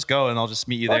fun. Maybe I'll just go and I'll just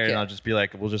meet you there, and I'll just be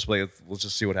like, we'll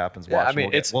just see what happens. Yeah, watch. I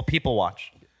mean, we'll people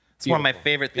watch. It's one of my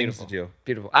favorite things to do.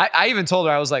 Beautiful. I even told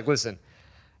her, I was like, listen,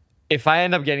 if I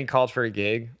end up getting called for a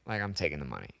gig, like I'm taking the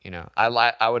money. You know,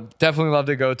 I would definitely love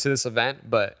to go to this event,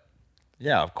 but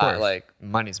yeah, of course, like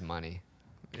money's money.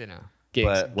 You know, gigs.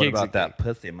 But what about that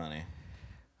pussy money?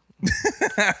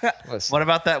 What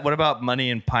about that? What about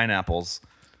money and pineapples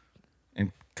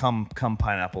and cum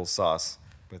pineapple sauce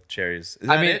with cherries?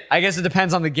 I mean, I guess it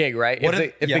depends on the gig, right?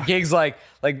 If the gig's like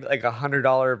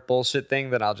 $100 bullshit thing,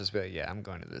 then I'll just be like, yeah, I'm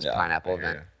going to this pineapple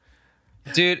event.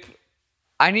 Dude,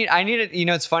 I need it. You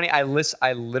know, it's funny. I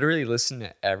literally listen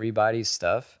to everybody's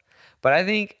stuff, but I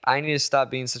think I need to stop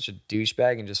being such a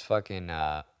douchebag and just fucking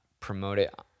promote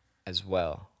it as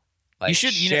well. Like, you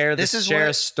should share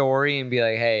a story and be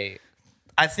like, hey.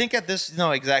 I think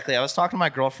exactly. I was talking to my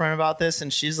girlfriend about this,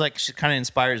 and she's like, she kind of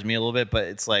inspires me a little bit, but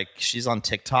it's like she's on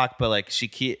TikTok, but like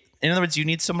in other words, you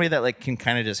need somebody that like can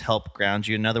kind of just help ground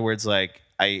you. In other words, like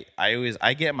I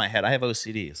get in my head. I have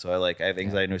OCD, so I have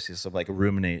anxiety and OCD, so I like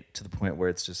ruminate to the point where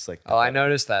it's just like. Oh, I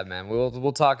noticed that, man.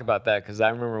 We'll talk about that because I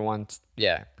remember once.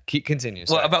 Yeah, continue.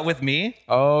 Well, about with me?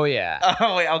 Oh yeah.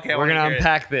 Oh wait, okay. We're gonna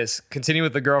unpack this. Continue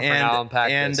with the girlfriend. I'll unpack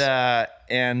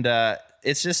this.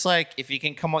 It's just like if you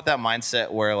can come up with that mindset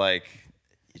where like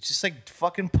it's just like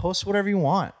fucking post whatever you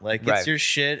want. Like it's your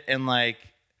shit, and like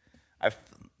I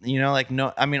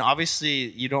mean obviously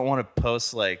you don't want to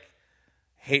post like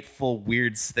hateful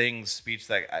weird things, speech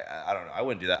that I don't know. I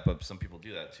wouldn't do that, but some people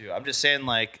do that too. I'm just saying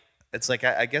like it's like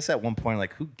I guess at one point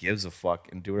like who gives a fuck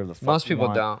and do whatever the fuck. Most people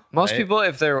want, don't. Most people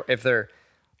if they're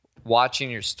watching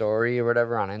your story or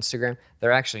whatever on Instagram,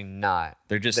 they're actually not.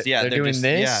 They're just they're doing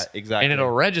this. Yeah, exactly. And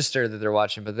it'll register that they're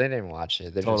watching, but they didn't watch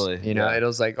it. They're totally. Just, it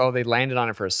was like, oh, they landed on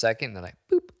it for a second. They're like,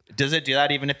 boop. Does it do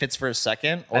that even if it's for a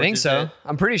second? I think so.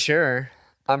 I'm pretty sure.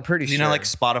 I'm pretty sure. You know, like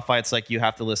Spotify, it's like you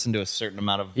have to listen to a certain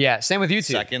amount of same with YouTube.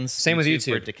 Seconds. Same with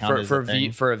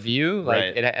YouTube. For a view,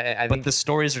 like right. I think, but the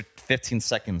stories are 15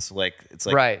 seconds. Like it's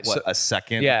like right. what, a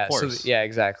second? Yeah. Of course. So, yeah,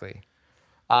 exactly.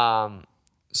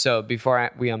 So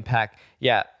before we unpack,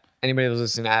 anybody who's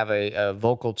listening, I have a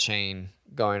vocal chain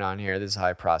going on here. This is how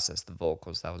I process the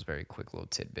vocals. That was a very quick little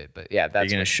tidbit, but yeah,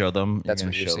 that's. You're gonna show them. That's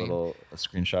what you're gonna show a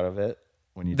screenshot of it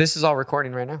when you. This is all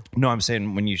recording right now. No, I'm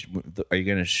saying when you are you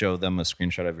gonna show them a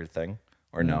screenshot of your thing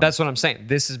or no? That's what I'm saying.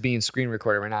 This is being screen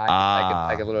recorded right now.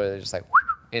 I could literally just like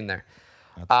in there.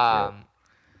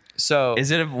 So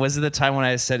was it the time when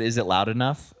I said, "Is it loud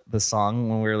enough?" The song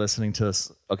when we were listening to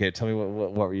this. Okay, tell me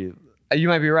what were you? You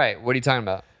might be right. What are you talking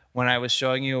about? When I was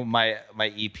showing you my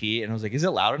EP and I was like, "Is it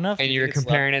loud enough?" And you're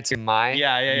comparing it to mine.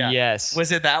 Yeah. Yes.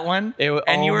 Was it that one? You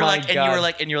were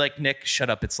like, "Nick, shut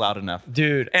up! It's loud enough,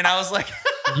 dude." And I was like,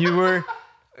 "You were."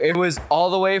 It was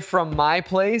all the way from my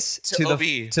place to OB.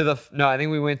 the. No, I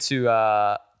think we went to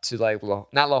like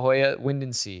not La Jolla,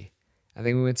 Windansea. I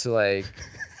think we went to like.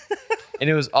 And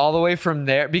it was all the way from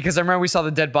there because I remember we saw the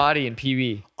dead body in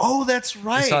PB. Oh, that's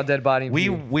right. We saw a dead body in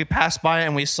PB. We passed by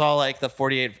and we saw like the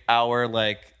 48-hour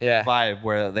vibe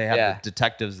where they have the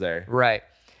detectives there. Right.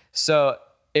 So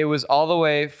it was all the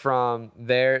way from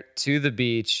there to the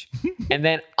beach. And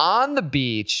then on the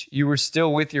beach, you were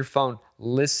still with your phone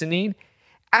listening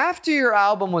after your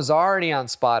album was already on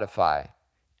Spotify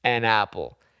and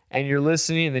Apple. And you're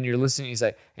listening, and then you're listening. He's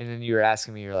like, and then you were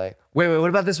asking me, you're like, wait, what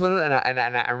about this one? And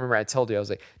I remember I told you, I was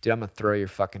like, dude, I'm gonna throw your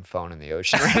fucking phone in the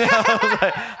ocean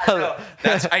right now.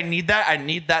 I need that. I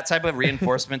need that type of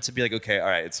reinforcement to be like, okay, all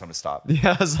right, it's time to stop.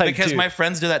 Yeah, I was like, because dude. My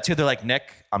friends do that too. They're like,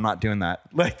 Nick, I'm not doing that.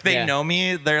 Like they know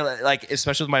me. They're like,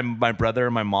 especially with my brother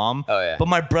and my mom. Oh yeah. But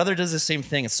my brother does the same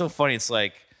thing. It's so funny. It's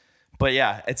like, but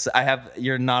yeah,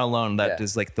 you're not alone. That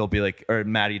is like, they'll be like, or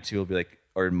Maddie too will be like,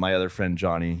 or my other friend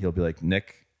Johnny, he'll be like,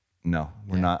 Nick. No,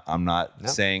 we're not. I'm not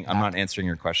I'm not answering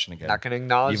your question again. Not going to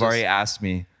acknowledge. You've already asked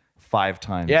me 5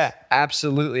 times. Yeah,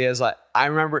 absolutely. As like I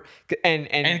remember, and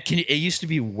it used to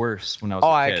be worse when I was. A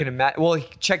kid. I can imagine. Well,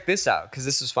 check this out because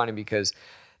this was funny because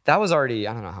that was already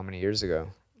I don't know how many years ago.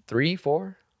 3,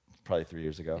 4? Probably 3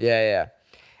 years ago. Yeah.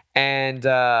 And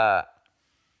I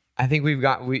think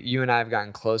you and I have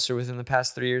gotten closer within the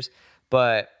past 3 years,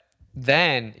 but.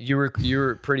 Then you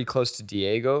were pretty close to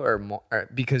Diego or more,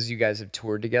 because you guys have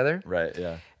toured together. Right,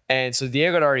 yeah. And so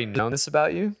Diego had already known this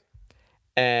about you.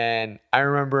 And I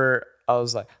remember I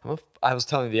was like, I was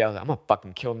telling Diego, I'm going to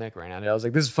fucking kill Nick right now. And I was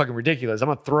like, this is fucking ridiculous. I'm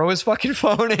going to throw his fucking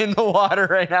phone in the water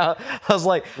right now. I was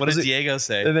like, what did Diego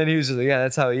say? And then he was just like, yeah,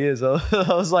 that's how he is. I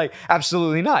was like,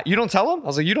 absolutely not. You don't tell him? I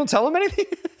was like, you don't tell him anything?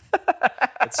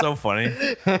 It's so funny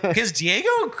because Diego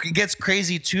gets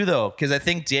crazy too, though. Because I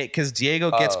think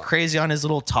Diego gets crazy on his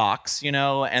little talks, you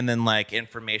know, and then like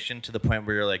information to the point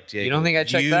where you're like, Diego, you don't think I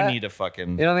check that? You need to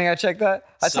fucking. You don't think I check that?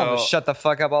 I tell him to shut the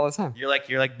fuck up all the time. You're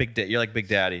like Big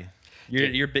Daddy.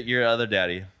 You're other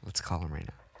daddy. Let's call him right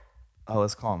now. Oh,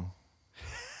 let's call him.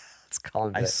 Let's call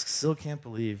him. I still can't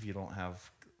believe you don't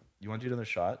have. You want to do another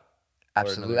shot?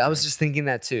 Absolutely. I was just thinking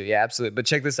that too. Yeah, absolutely. But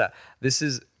check this out. This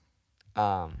is.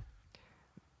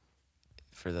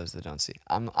 For those that don't see,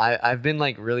 I've been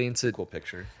like really into cool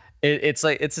picture. It's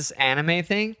like it's this anime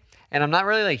thing, and I'm not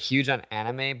really like huge on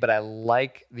anime, but I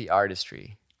like the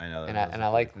artistry. I know, and I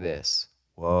like cool. This.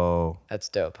 Whoa, that's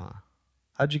dope, huh?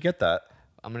 How'd you get that?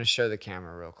 I'm gonna show the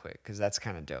camera real quick because that's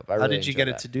kind of dope. How did you get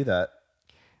it to do that?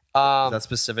 Is that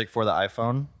specific for the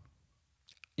iPhone?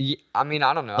 Yeah, I mean,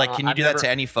 I don't know. Like, can you do that to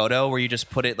any photo where you just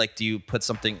put it? Like, do you put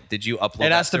something? Did you upload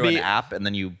that through an app and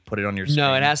then you put it on your screen?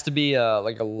 No, it has to be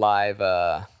like a live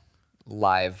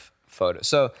photo.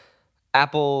 So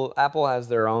Apple has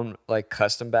their own like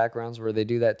custom backgrounds where they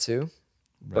do that too,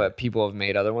 but people have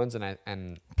made other ones.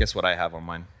 And guess what I have on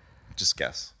mine? Just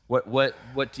guess. What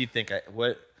do you think?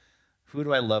 Who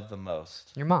do I love the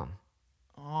most? Your mom.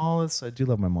 Oh, I do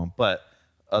love my mom, but.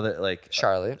 Other like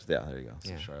Charlotte. Yeah, there you go.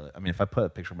 So Charlotte. I mean, if I put a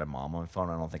picture of my mom on my phone,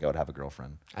 I don't think I would have a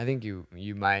girlfriend. I think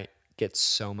you might get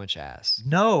so much ass.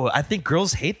 No, I think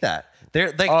girls hate that.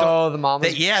 They're like, the mom.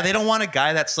 They don't want a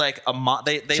guy that's like a mom.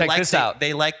 They check like this out.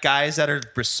 They like guys that are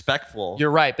respectful.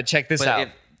 You're right, but check this out.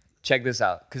 Check this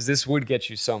out, because this would get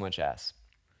you so much ass.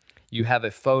 You have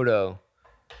a photo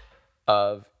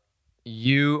of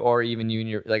you, or even you and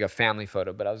your like a family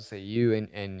photo, but I was gonna say you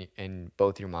and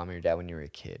both your mom and your dad when you were a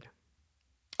kid.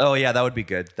 Oh yeah, that would be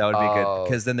good. That would be good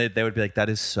because then they would be like, "That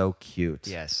is so cute."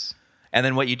 Yes. And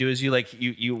then what you do is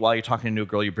you while you're talking to a new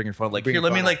girl, you bring your phone like, "Here,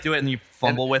 let me like do it," and you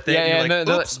fumble with it. Yeah, and you're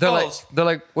like, "Oops." They're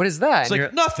like, "What is that?" It's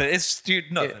like nothing. It's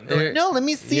nothing. They're like, "No, let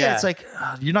me see it." It's like,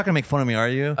 you're not gonna make fun of me, are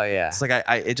you? Oh yeah. It's like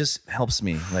it just helps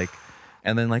me. Like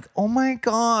And then like, oh my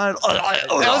God. I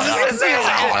was just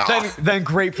gonna say, then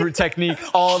grapefruit technique,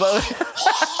 all the.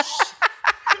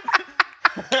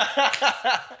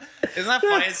 Isn't that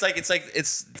funny?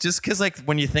 It's just because like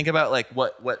when you think about like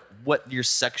what your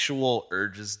sexual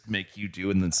urges make you do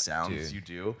and then sounds you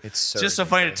do. It's so just so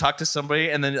funny to talk to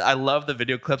somebody, and then I love the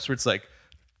video clips where it's like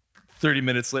 30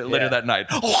 minutes later that night.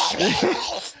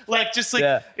 Like just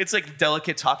like it's like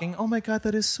delicate talking. Oh my God,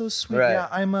 that is so sweet. Right. Yeah,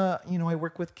 I'm I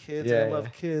work with kids. I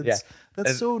love kids. Yeah.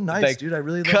 That's so nice, like, dude. I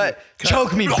really love it.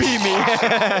 Choke me, beat me.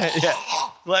 Yeah.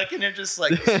 Like, and you're just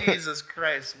like, Jesus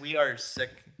Christ, we are sick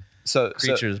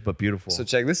creatures, but beautiful. So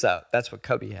check this out. That's what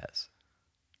Cubby has.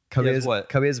 Cubby has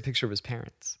a picture of his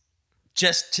parents.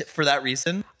 Just for that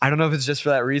reason? I don't know if it's just for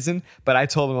that reason, but I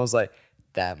told him, I was like,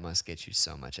 that must get you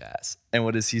so much ass. And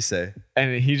what does he say?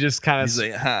 And he just kind of... He's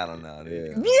like, I don't know,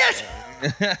 dude. Yes!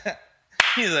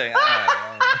 He's like,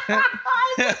 I don't know.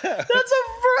 That's a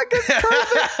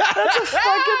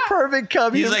fucking perfect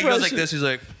Cubby He's like, impression. goes like this. He's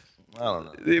like, I don't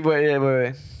know. Wait. I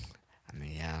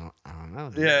mean, I don't know.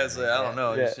 Dude. Yeah, it's like, I don't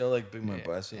know. Yeah. You still like big my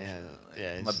biceps.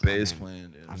 Yeah. My bass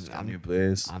playing, dude. I'm new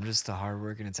bass. I'm just a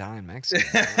hardworking Italian Mexican.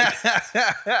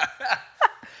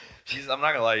 I'm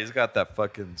not gonna lie, he's got that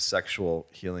fucking sexual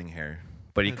healing hair,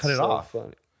 but he cut it off.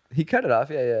 Funny. He cut it off.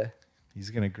 Yeah. He's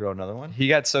gonna grow another one. He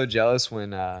got so jealous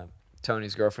when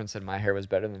Tony's girlfriend said my hair was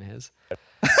better than his.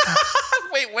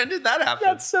 Wait, when did that happen?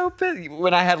 That's so pissy.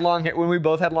 When I had long hair, when we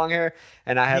both had long hair,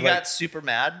 and I had He got super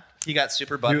mad. He got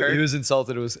super butthurt. he was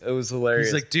insulted. It was hilarious.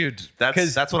 He's like, dude,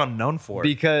 that's what I'm known for.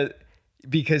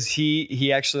 Because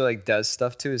he actually like does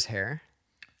stuff to his hair.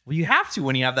 Well, you have to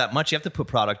when you have that much. You have to put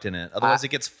product in it, otherwise it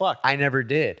gets fucked. I never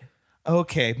did.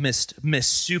 Okay, Miss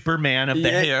Superman of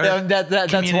the hair.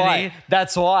 That's why.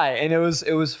 That's why. And it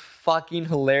was fucking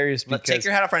hilarious. Because take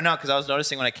your hat off right now, because I was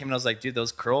noticing when I came in, I was like, dude,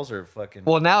 those curls are fucking.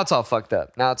 Well, now it's all fucked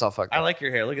up. I like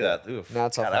your hair. Look at that. Oof. Now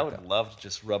it's all God, fucked I would up. love to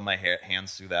just rub my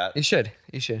hands through that. You should.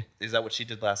 Is that what she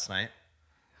did last night?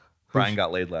 Brian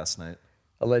got laid last night.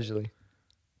 Allegedly.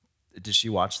 Did she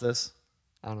watch this?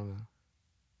 I don't know.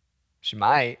 She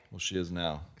might. Well, she is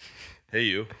now. Hey,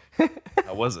 you.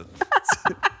 How was it?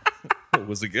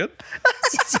 Was it good?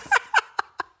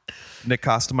 Nick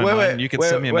Costa, my mind. You can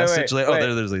send me a message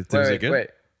later. There's it good? Wait.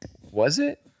 Was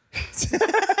it?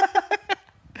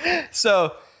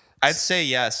 So I'd say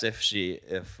yes if you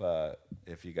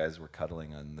guys were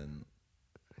cuddling, and then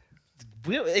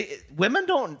women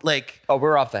don't like. Oh,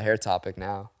 we're off the hair topic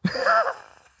now.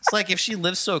 It's like if she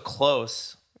lives so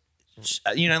close,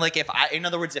 you know, like in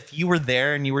other words, if you were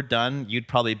there and you were done, you'd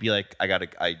probably be like, I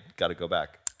gotta go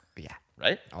back. Yeah.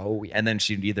 Right? Oh yeah. And then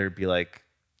she'd either be like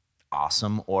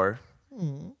awesome or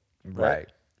right.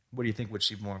 What do you think? Would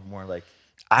she more like?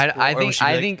 I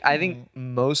think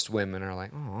most women are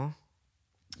like, oh.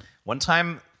 One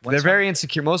time They're very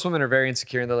insecure. Most women are very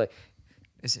insecure, and they're like,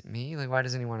 is it me? Like, why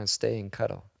doesn't he want to stay and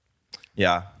cuddle?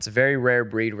 Yeah. It's a very rare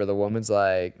breed where the woman's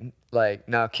like,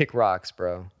 no, kick rocks,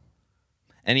 bro.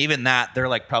 And even that, they're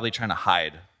like probably trying to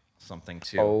hide something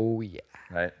too. Oh yeah.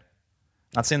 Right.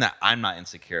 Not saying that I'm not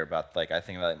insecure about, like, I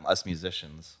think about us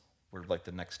musicians, we're like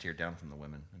the next tier down from the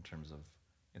women in terms of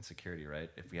insecurity, right?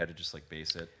 If we had to just like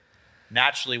base it.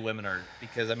 Naturally, women are,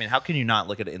 because I mean, how can you not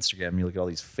look at Instagram and you look at all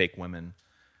these fake women?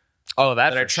 Oh,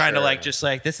 that are trying to like just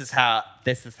like this is how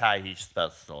he's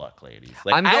supposed to look, ladies.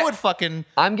 Like I would fucking.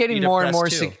 I'm getting more and more.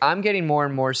 I'm getting more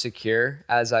and more secure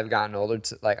as I've gotten older.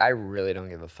 Like I really don't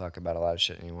give a fuck about a lot of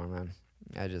shit anymore, man.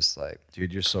 I just like,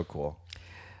 dude, you're so cool.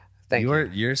 Thank you.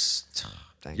 You're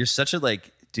such a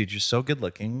like, dude. You're so good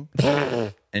looking,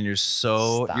 and you're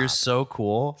so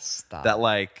cool. Stop. That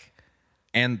like,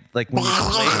 and like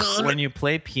when you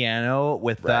play piano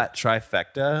with that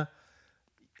trifecta.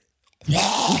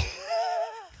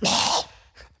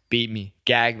 Beat me,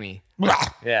 gag me.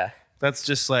 Yeah, that's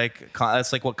just like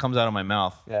what comes out of my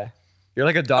mouth. Yeah, you're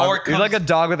like a dog. You're like a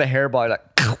dog with a hairball. You're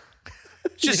like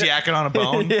just yakking on a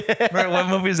bone. Yeah. What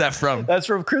movie is that from? That's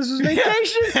from Christmas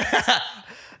Vacation.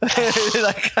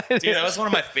 Dude, that was one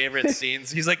of my favorite scees.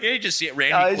 He's like, hey, just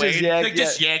Randy Quaid,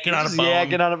 just yakking on a bone.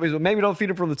 Yakking on a, maybe don't feed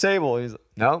him from the table. He's like,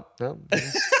 no.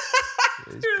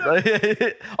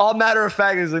 All matter of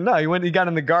fact, he's like, no, he got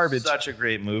in the garbage. Such a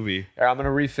great movie. All right, I'm gonna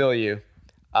refill you.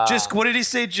 Just what did he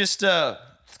say? Just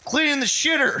cleaning the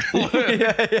shitter.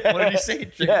 What did he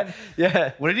say?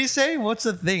 Yeah. What did he say? What's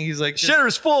the thing? He's like,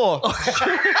 shitter's full.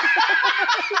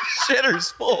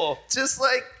 Shitter's full. Just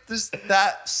like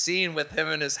that scene with him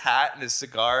and his hat and his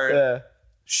cigar. Yeah.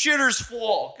 Shitter's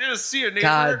full. Good to see you, neighbor.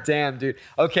 God damn, dude.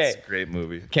 Okay. It's a great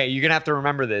movie. Okay, you're gonna have to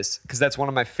remember this because that's one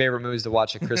of my favorite movies to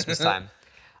watch at Christmas time.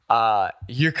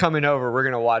 You're coming over. We're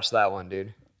gonna watch that one,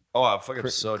 dude. Oh, I'm fucking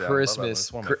so down. Christmas.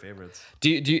 It's one of my favorites.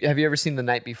 Have you ever seen The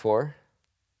Night Before?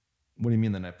 What do you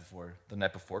mean The Night Before? The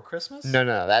Night Before Christmas? No.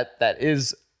 That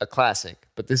is a classic,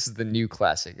 but this is the new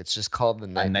classic. It's just called The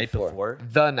Night Before.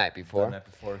 The Night Before. The Night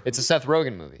Before. It's a Seth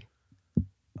Rogen movie.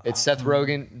 It's Seth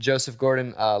Rogen, Joseph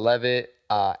Gordon-Levitt,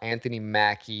 Anthony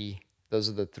Mackie. Those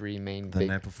are the three main. The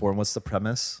Night Before. And what's the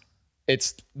premise?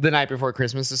 It's the night before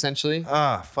Christmas, essentially.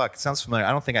 Ah, fuck. It sounds familiar.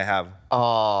 I don't think I have.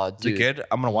 Oh, dude. Is it good?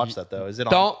 I'm gonna watch that though. Is it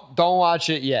on? Don't watch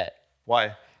it yet.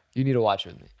 Why? You need to watch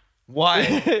it with me.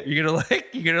 Why? You're gonna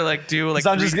do like.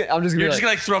 I'm just gonna you're just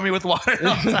gonna like throw me with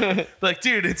water. Like,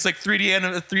 dude, it's like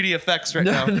 3D effects right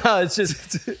now. No, it's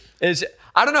just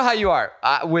I don't know how you are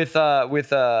with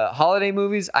holiday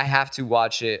movies. I have to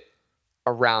watch it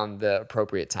around the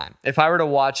appropriate time. If I were to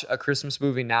watch a Christmas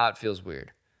movie now, it feels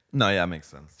weird. No, yeah, it makes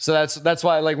sense. So that's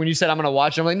why, like, when you said I'm gonna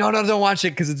watch it, I'm like, no, don't watch it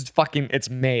because it's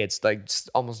May. It's like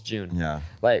almost June. Yeah.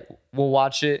 Like, we'll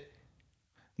watch it.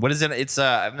 What is it? It's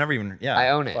I've never even. Yeah.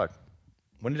 I own it. Fuck.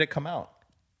 When did it come out?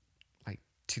 Like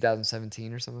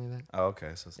 2017 or something like that. Oh,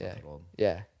 okay. So it's not that old.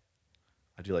 Yeah.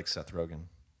 I do like Seth Rogen.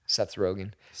 Seth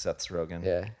Rogen.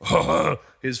 Yeah.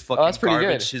 His fucking that's pretty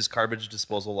garbage. good. His garbage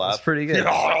disposal laugh. That's pretty good.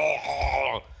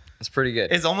 That's pretty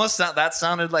good. It's almost that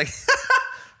sounded like.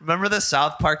 Remember the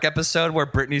South Park episode where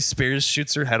Britney Spears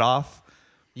shoots her head off?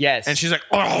 Yes. And she's like,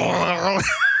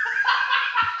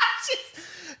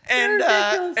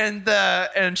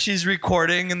 and she's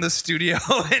recording in the studio,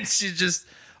 and she just,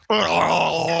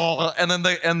 and then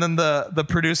the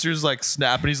producer's like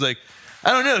snap, and he's like, I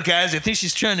don't know, guys, I think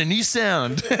she's trying a new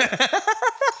sound.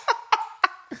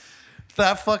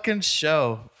 That fucking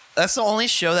show. That's the only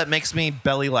show that makes me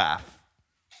belly laugh.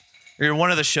 You're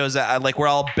one of the shows that I like where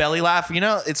I'll belly laugh. You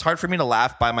know, it's hard for me to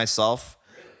laugh by myself.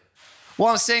 Well,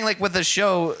 I'm saying like with a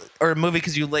show or a movie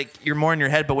because you're more in your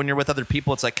head, but when you're with other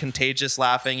people, it's like contagious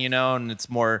laughing, you know, and it's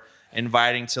more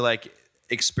inviting to like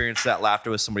experience that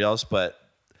laughter with somebody else. But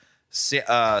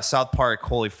South Park,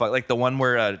 holy fuck, like the one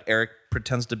where Eric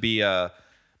pretends to be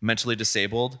mentally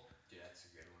disabled,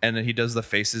 and then he does the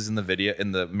faces in the video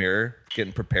in the mirror,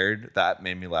 getting prepared. That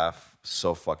made me laugh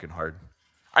so fucking hard.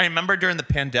 I remember during the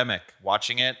pandemic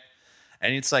watching it,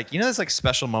 and it's like, you know, this like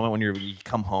special moment when you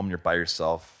come home and you're by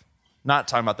yourself. Not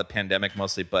talking about the pandemic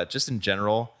mostly, but just in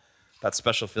general, that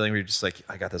special feeling where you're just like,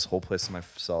 I got this whole place to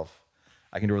myself.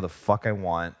 I can do whatever the fuck I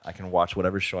want. I can watch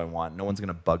whatever show I want. No one's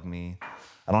gonna bug me.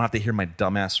 I don't have to hear my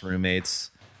dumbass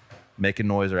roommates making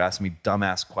noise or asking me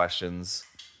dumbass questions.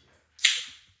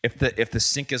 If the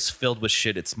sink is filled with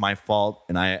shit, it's my fault,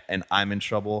 and I'm in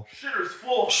trouble.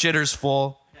 Shitter's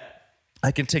full.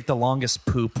 I can take the longest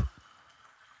poop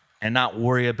and not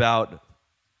worry about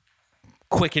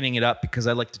quickening it up because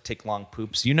I like to take long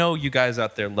poops. You know, you guys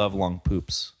out there love long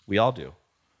poops. We all do.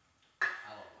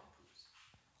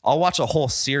 I'll watch a whole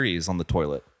series on the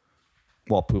toilet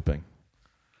while pooping.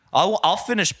 I'll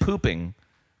finish pooping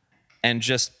and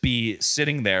just be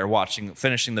sitting there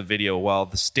finishing the video while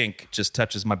the stink just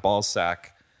touches my ball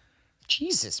sack.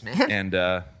 Jesus, man. And,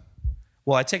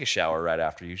 well, I take a shower right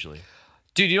after usually.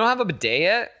 Dude, you don't have a bidet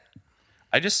yet?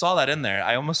 I just saw that in there.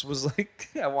 I almost was like,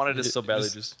 I wanted to so badly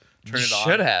just turn it on. You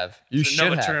should have. You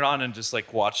should have. Turn it on and just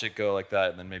like watch it go like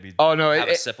that, and then maybe have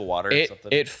a sip of water or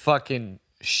something. It fucking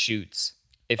shoots.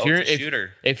 It's a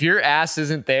shooter. If your ass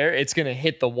isn't there, it's gonna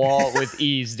hit the wall with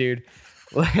ease, dude.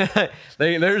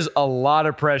 There's a lot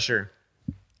of pressure.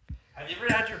 Have you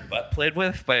ever had your butt played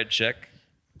with by a chick?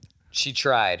 She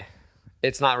tried.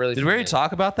 It's not really. Did we already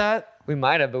talk about that? We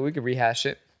might have, but we could rehash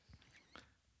it.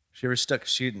 She ever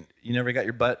you never got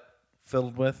your butt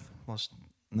filled with? Well,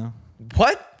 no.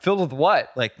 What? Filled with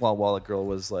what? Like, while a girl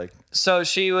was like. So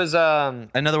she was.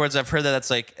 In other words, I've heard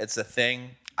that's like it's a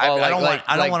thing. I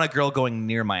don't want a girl going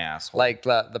near my asshole. Like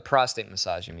the prostate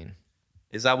massage, you mean?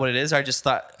 Is that what it is? Or I just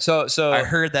thought. So I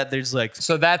heard that there's like.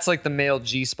 So that's like the male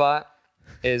G spot,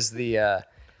 is the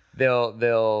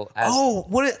they'll.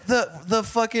 What the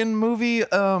fucking movie?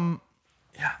 Yeah,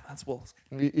 that's Wolf.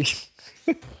 What's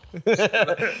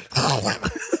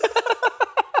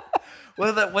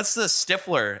the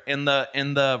Stifler in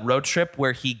the road trip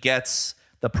where he gets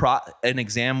an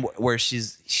exam where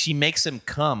she makes him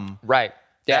come? Right.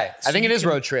 Yeah, I think it is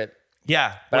Road Trip.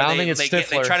 Yeah, but I don't think it's Stifler.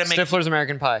 They try to make Stifler's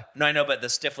American Pie. No, I know, but the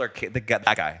Stifler,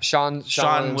 that guy, Sean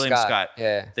William Scott.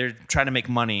 Yeah, they're trying to make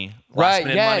money, right?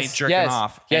 Money, jerking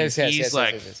off. Yes, and he's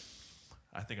like,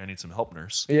 I think I need some help,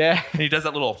 nurse. Yeah, and he does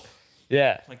that little.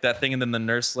 Yeah. Like that thing, and then the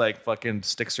nurse like fucking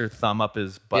sticks her thumb up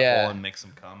his butthole and makes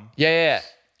him come. Yeah.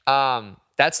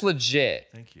 That's legit.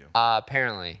 Thank you.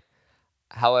 Apparently.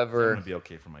 However, I'm gonna be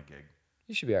okay for my gig.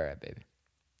 You should be all right, baby.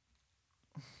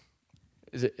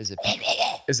 Is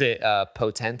it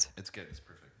potent? It's good. It's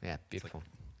perfect. Yeah, beautiful.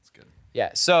 It's good.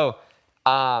 Yeah. So,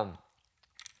 I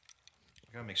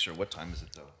gotta make sure. What time is it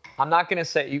though? I'm not gonna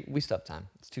say we still have time.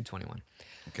 It's 2:21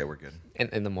 Okay, we're good.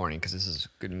 in the morning because this is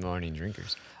Good Morning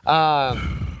Drinkers.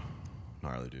 Gnarly,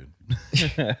 dude.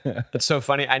 It's so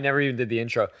funny. I never even did the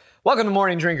intro. Welcome to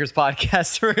Morning Drinkers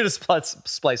podcast. We're gonna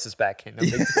splice this back in. No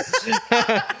big deal.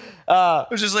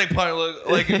 It's just like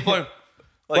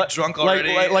drunk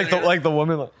already, like the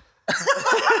woman.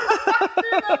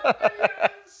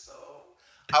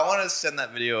 I want to send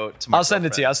that video to my I'll send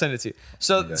it to you.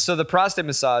 So the prostate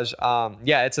massage,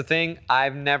 yeah, it's a thing.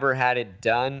 I've never had it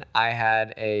done. I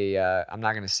had I'm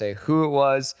not going to say who it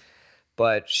was,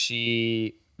 but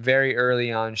she, very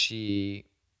early on,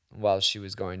 while she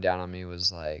was going down on me,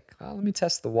 was like, well, let me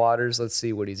test the waters. Let's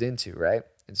see what he's into, right?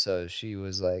 And so she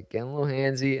was like getting a little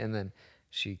handsy, and then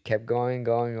she kept going,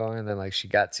 and then like she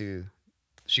got to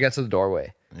the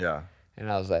doorway. Yeah.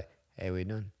 And I was like, hey, what you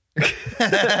doing?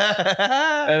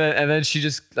 and then she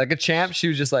just, like a champ, she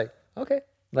was just like, okay,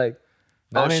 like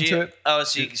not into it. Oh,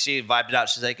 she vibed it out.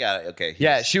 She's like, okay.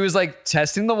 Yeah, she was like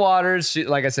testing the waters. She,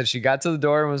 like I said, she got to the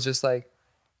door and was just like,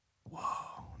 whoa,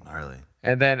 gnarly.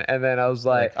 And then I was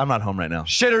like, I'm not home right now.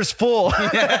 Shitter's full.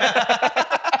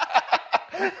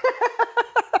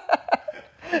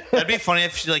 That'd be funny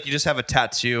if you just have a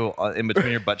tattoo in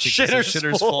between your butt cheeks.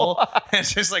 Shitter's full. And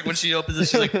it's just like when she opens it,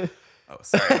 she's like, oh,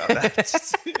 sorry about that.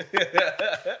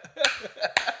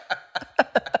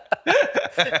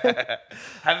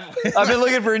 I've been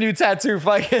looking for a new tattoo.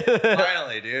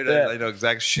 Finally, dude. Yeah. I know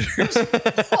exact shitters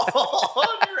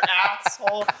on your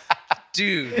asshole.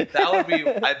 Dude, that would be...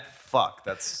 fuck.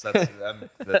 That's good.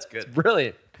 It's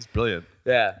brilliant. It's brilliant.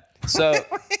 Yeah.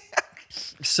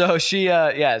 So she,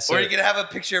 yeah. So, or you can have a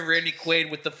picture of Randy Quaid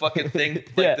with the fucking thing,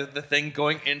 like yeah. the thing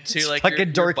going into like your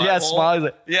dorky ass smile.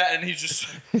 Yeah, and he's just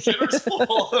shitter's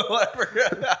full or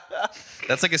whatever.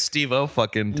 That's like a Steve-O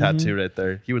fucking tattoo right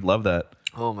there. He would love that.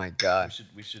 Oh my god.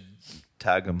 We should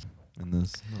tag him in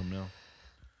this. Let him know.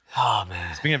 Oh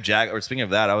man. Speaking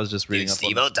of that, I was just reading up.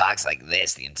 Steve-O talks like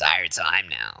this the entire time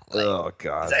now. Like, oh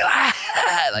god. He's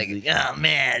like, oh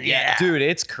man, yeah. Dude,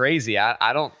 it's crazy.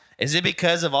 I don't. Is it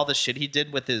because of all the shit he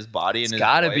did with his body and his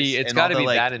gotta voice? It's got to be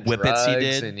that and whippets drugs he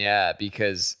did. And yeah,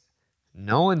 because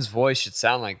no one's voice should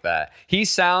sound like that. He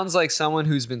sounds like someone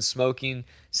who's been smoking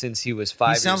since he was 5 years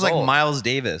old. He sounds like Miles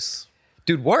Davis.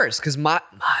 Dude, worse, because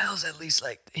Miles at least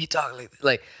like he talked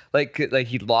like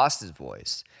he lost his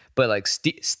voice, but like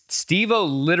Steve-O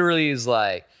literally is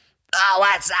like, oh,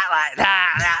 what's that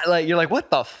like? Like you're like, what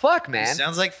the fuck, man? He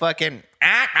sounds like fucking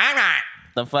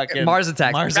the fucking Mars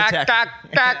Attack. That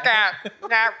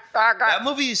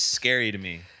movie is scary to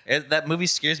me. That movie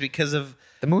scares me because of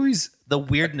the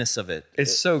weirdness of it.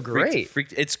 It's so great.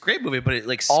 It's a great movie, but it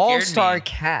like scared all-star me.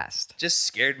 cast. Just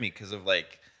scared me because of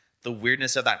like the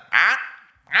weirdness of that.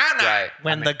 Right.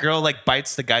 When the girl like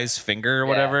bites the guy's finger or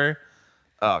whatever.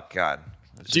 Oh god.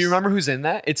 Do you remember who's in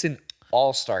that? It's an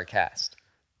all-star cast.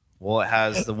 Well, it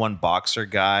has the one boxer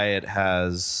guy. It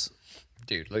has.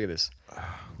 Dude, look at this.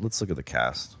 Let's look at the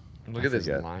cast. Look at this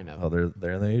lineup. Oh,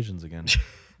 they're the Asians again.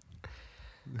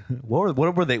 What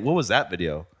were they? What was that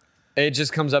video? It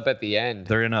just comes up at the end.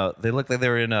 They look like they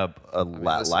were in a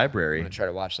library. I'm gonna try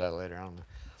to watch that later. I don't know.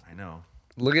 I know.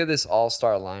 Look at this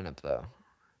all-star lineup though.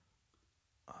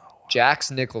 Oh, wow. Jax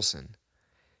Nicholson,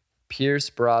 Pierce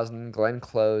Brosnan, Glenn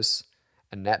Close,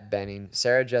 Annette Bening,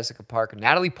 Sarah Jessica Parker,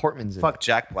 Natalie Portman's in Fuck it.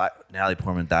 Jack Black. Natalie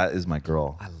Portman. That is my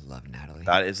girl. I love Natalie.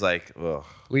 That is like, ugh.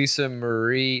 Lisa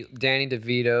Marie, Danny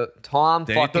DeVito, Tom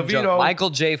Danny fucking DeVito. Jones,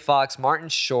 Michael J. Fox, Martin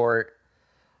Short,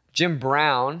 Jim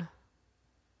Brown,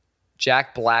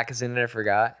 Jack Black is in it. I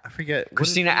forgot. I forget.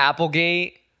 Christina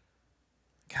Applegate.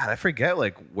 God, I forget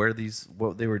like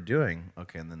what they were doing.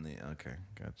 Okay, and then okay,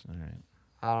 gotcha. All right.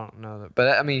 I don't know that,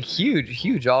 but I mean,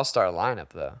 huge all-star lineup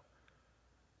though.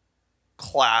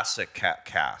 Classic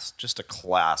cast, just a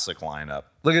classic lineup.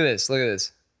 Look at this.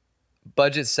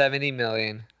 Budget 70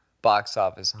 million, box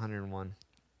office 101.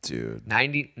 Dude.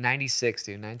 96,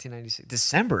 dude. 1996.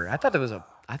 December. I thought it was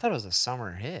a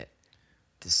summer hit.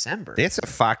 December.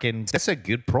 That's a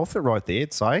good profit right there,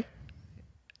 I'd say.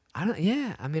 I don't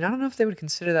know if they would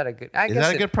consider that a good. Is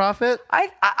that a good profit?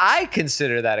 I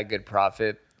consider that a good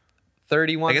profit.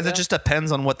 31. I guess it just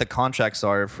depends on what the contracts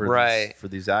are for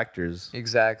these actors.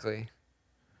 Exactly.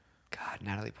 God,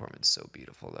 Natalie Portman's so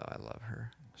beautiful though. I love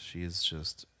her. She is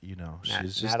just,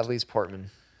 Natalie's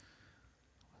Portman.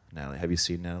 Natalie, have you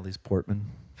seen Natalie's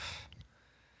Portman?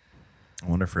 I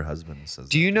wonder if her husband says.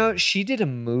 Do you know she did a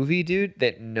movie, dude,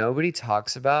 that nobody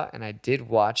talks about, and I did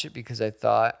watch it because I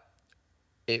thought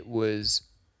it was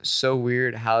so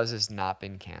weird. How has this not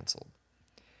been canceled?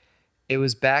 It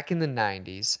was back in the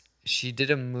 90s. She did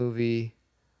a movie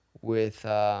with,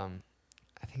 I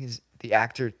think it's the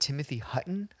actor Timothy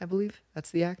Hutton, I believe. That's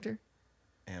the actor.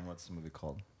 And what's the movie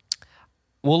called?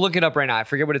 We'll look it up right now. I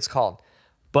forget what it's called.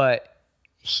 But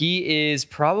he is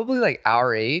probably like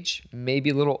our age, maybe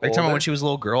a little older. Are you talking about when she was a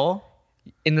little girl?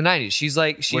 In the 90s. She's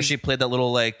where she played that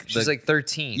little like... She's like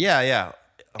 13. Yeah.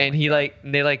 Oh, and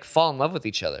they like fall in love with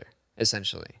each other,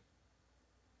 essentially.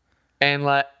 And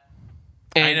like...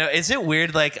 I know. Is it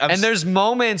weird? Like, there's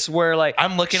moments where like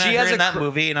I'm looking at her in that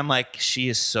movie, and I'm like, she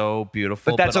is so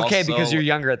beautiful. But that's okay because you're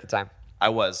younger at the time. I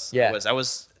was. Yeah. I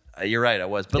was. You're right. I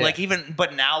was. But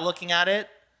but now looking at it,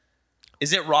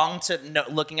 is it wrong to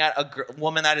looking at a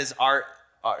woman that is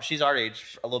she's our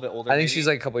age, a little bit older? I think she's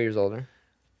like a couple years older.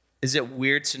 Is it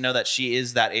weird to know that she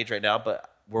is that age right now,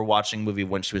 but we're watching a movie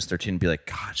when she was 13 and be like,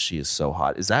 God, she is so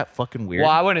hot? Is that fucking weird?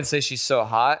 Well, I wouldn't say she's so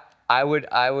hot. I would.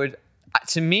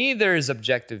 To me, there is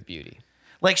objective beauty.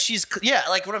 Like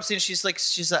like what I'm saying, she's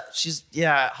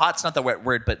hot's not the right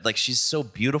word, but like she's so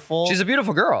beautiful. She's a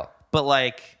beautiful girl. But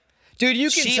like, dude, you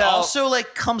can she tell. also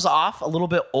like comes off a little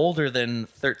bit older than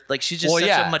like she's just such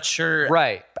a mature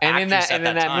right. And in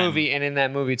that movie, and in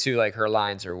that movie too, like her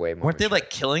lines are way more. Weren't they like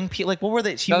killing people? Like what were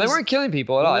they? They weren't killing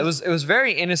people at all. It was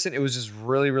very innocent. It was just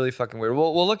really, really fucking weird.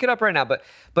 We'll look it up right now. But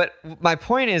my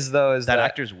point is though is that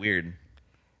actor's weird.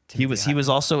 He was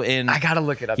also in. I gotta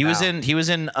look it up. He was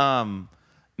in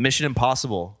Mission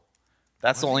Impossible.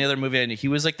 That's the only other movie I knew. He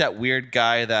was like that weird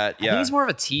guy that. Yeah, I think he's more of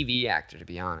a TV actor, to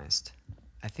be honest.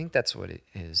 I think that's what it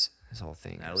is. His whole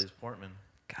thing. Natalie Portman.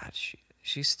 God,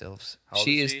 she's still. How old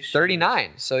is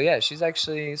 39. So yeah, she's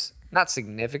actually not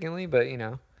significantly, but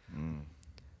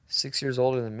 6 years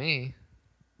older than me.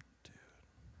 Dude.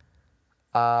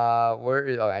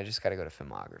 I just gotta go to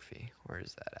filmography. Where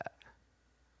is that at?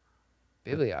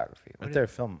 Bibliography. Right there,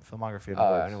 filmography and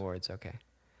awards. And awards, okay.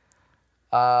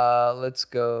 Let's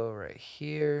go right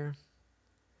here.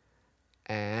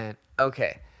 And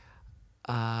okay.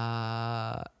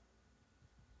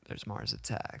 There's Mars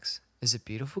Attacks. Is it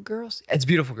Beautiful Girls? It's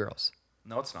Beautiful Girls.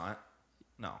 No, it's not.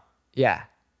 No. Yeah.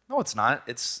 No, it's not.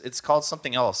 It's called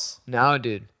something else. No,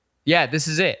 dude. Yeah, this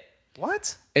is it.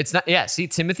 What? It's not. Yeah, see,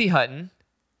 Timothy Hutton.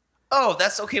 Oh,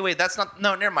 that's okay. Wait, that's not.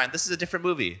 No, never mind. This is a different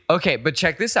movie. Okay, but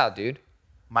check this out, dude.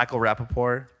 Michael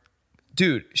Rappaport.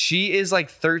 Dude, she is like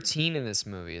 13 in this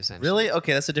movie, essentially. Really?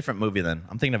 Okay, that's a different movie then.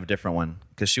 I'm thinking of a different one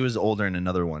because she was older in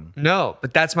another one. No,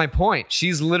 but that's my point.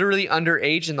 She's literally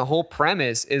underage, and the whole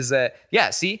premise is that,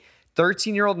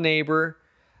 13-year-old neighbor,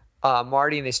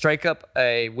 Marty, and they strike up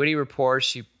a witty rapport.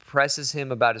 She presses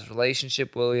him about his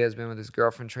relationship. Willie has been with his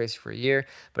girlfriend, Tracy, for a year,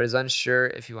 but is unsure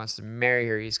if he wants to marry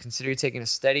her. He's considering taking a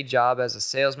steady job as a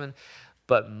salesman,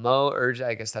 but Mo urges,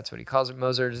 I guess that's what he calls it,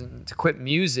 Mo's urges him to quit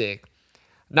music.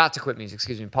 Not to quit music,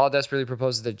 excuse me. Paul desperately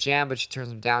proposes to jam, but she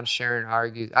turns him down. Sharon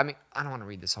argues. I mean, I don't want to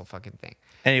read this whole fucking thing.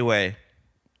 Anyway,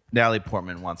 Natalie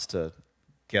Portman wants to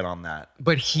get on that.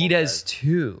 But he does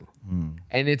too.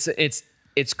 And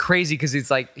it's crazy because it's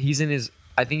like he's in his,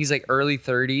 I think he's like early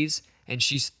 30s, and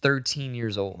she's 13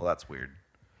 years old. Well, that's weird.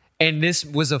 And this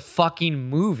was a fucking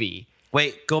movie.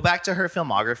 Wait, go back to her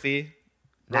filmography.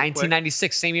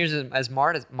 1996, same year as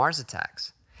Mars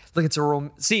Attacks. Look, it's a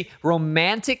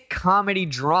romantic comedy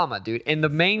drama, dude. And the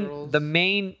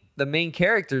main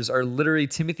characters are literally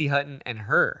Timothy Hutton and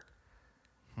her.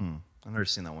 I've never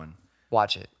seen that one.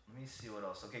 Watch it. Let me see what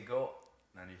else. Okay, go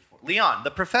 94. Leon,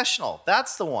 The Professional.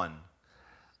 That's the one.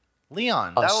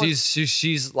 Leon. Oh,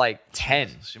 she's like 10.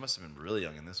 She must have been really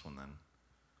young in this one then.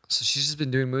 So she's just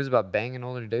been doing movies about banging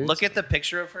older dudes. Look at the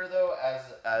picture of her though,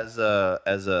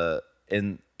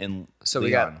 in so Leon.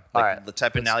 We got like, all right. The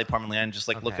type of Natalie Portman Leon. Just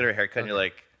like look at her haircut, and you're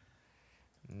like,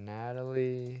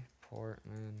 Natalie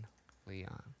Portman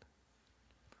Leon.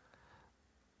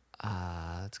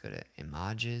 Let's go to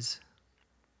images.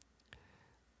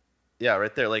 Yeah,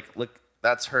 right there. Like, look,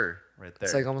 that's her right there.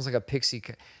 It's like almost like a pixie.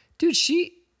 Dude,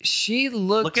 she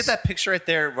looks. Look at that picture right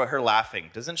there. Her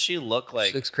laughing. Doesn't she look like?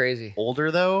 She looks crazy. Older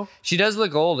though. She does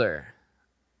look older.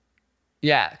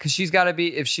 Yeah, because she's got to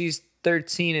be. If she's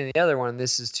 13 in the other one,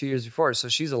 this is 2 years before, so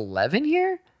she's 11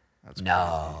 here. That's no.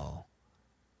 Crazy.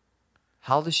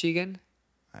 How old is she again?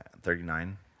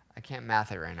 39. I can't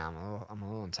math it right now. I'm a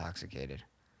little intoxicated.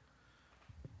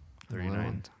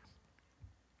 39.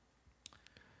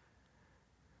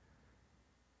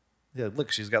 Yeah,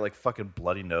 look, she's got like fucking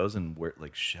bloody nose and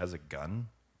like she has a gun.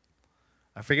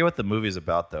 I forget what the movie's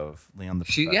about though. Leon the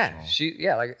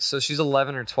Professional. So she's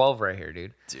 11 or 12 right here,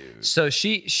 dude. So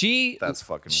she that's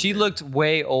fucking she weird. looked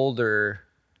way older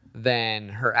than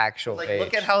her actual age.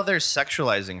 Look at how they're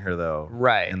sexualizing her though.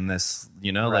 Right. In this,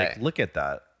 Right. like look at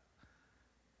that.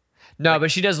 No,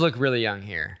 but she does look really young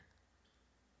here.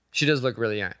 She does look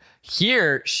really young.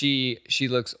 Here, she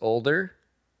looks older.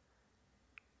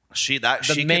 That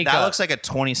looks like a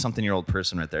 20-something-year-old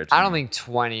person right there. I don't think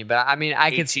 20, but I mean,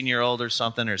 I could 18-year-old or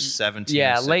something, or 17.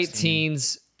 Yeah, or late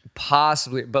teens,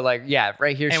 possibly. But like, yeah,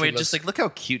 right here. Anyway, she looks, just like look how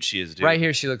cute she is, dude. Right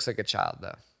here, she looks like a child,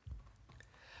 though.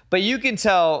 But you can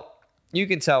tell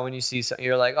when you see something.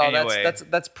 You're like, oh, Anyway.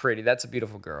 that's pretty. That's a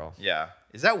beautiful girl. Yeah.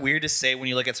 Is that weird to say when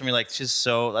you look at somebody like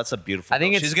that's a beautiful? I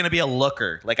think girl. She's gonna be a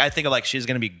looker. Like I think of like she's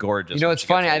gonna be gorgeous. You know, when it's she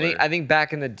gets funny. older. I think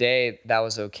back in the day that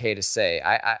was okay to say.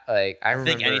 I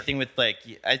remember. think anything with like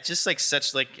I just like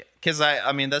such like because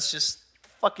I mean that's just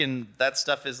fucking that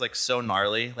stuff is like so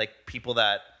gnarly. Like people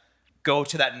that go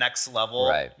to that next level,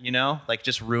 Right. You know, like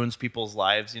just ruins people's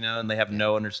lives. You know, and they have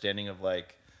no understanding of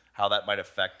like how that might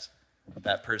affect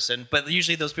that person. But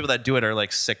usually those people that do it are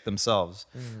like sick themselves.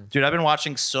 Dude, I've been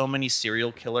watching so many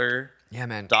serial killer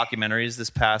man. documentaries this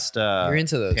past You're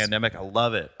into those. pandemic. I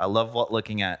love it. I love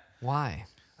looking at. Why?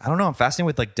 I don't know. I'm fascinated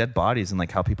with like dead bodies and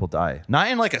like how people die. Not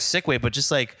in like a sick way, but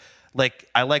just like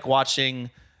I like watching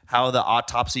how the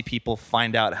autopsy people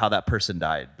find out how that person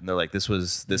died. And they're like, this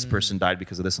person died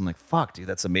because of this. I'm like, fuck, dude,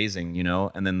 that's amazing, you know?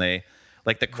 And then they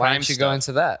like the crime Why don't you stuff. go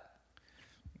into that?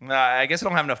 I guess I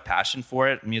don't have enough passion for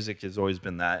it. Music has always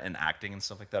been that, and acting and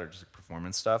stuff like that, or just like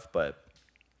performance stuff. But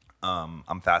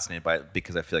I'm fascinated by it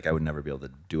because I feel like I would never be able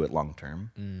to do it long term.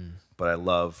 But I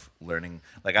love learning.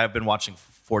 Like I've been watching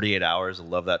 48 Hours. I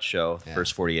love that show. The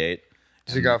first 48.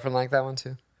 Does your girlfriend like that one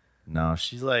too? No,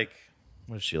 she's like,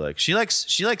 what is she like?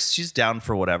 She's down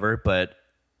for whatever, but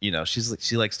you know, she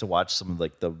likes to watch some of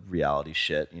like the reality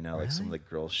shit. You know, like some of the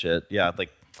girl shit. Yeah,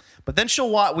 like. But then she'll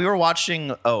watch. We were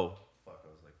watching. Oh.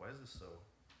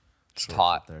 It's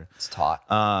taut. It's taut.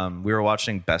 We were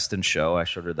watching Best in Show. I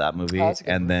showed her that movie, that's a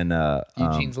good and then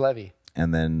Eugene's Levy.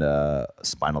 and then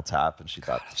Spinal Tap, and she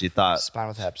thought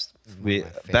Spinal Tap's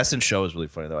Best in Show is really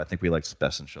funny though. I think we liked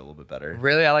Best in Show a little bit better,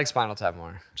 Really, I like Spinal Tap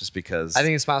more. just because I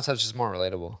think Spinal Tap's just more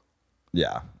relatable.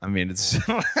 yeah. I mean, it's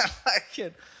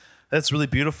that's really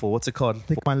beautiful. What's it called?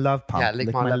 Lick my love pump. Yeah,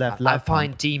 lick my left. I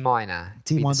find D minor.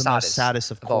 D minor the most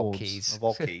saddest of all chords keys. of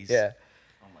all keys. Yeah.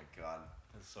 Oh my god,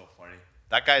 that's so funny.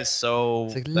 That guy's so.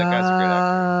 It's like, that guy's a great actor.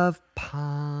 love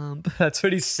pump. That's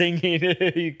what he's singing.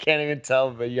 You can't even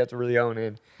tell, but you have to really own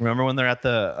it. Remember when they're at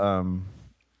the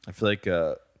I feel like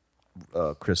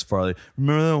Chris Farley.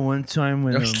 Remember that one time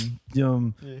when that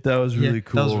was really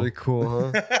cool. That was really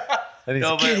cool, huh?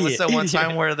 No, but what's that one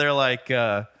time where they're like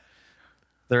they're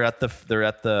at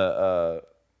the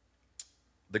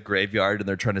graveyard and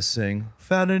they're trying to sing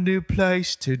 "Found a new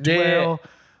place to dwell."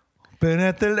 Been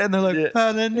at the and they're like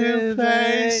found a new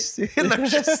place. And they're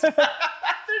just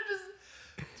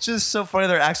just so funny.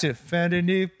 Their accent found a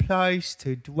new place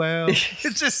to dwell.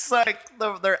 It's just like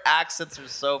their accents are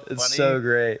so funny. It's so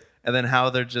great. And then how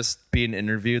they're just being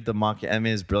interviewed. The mock. I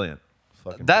mean, is brilliant.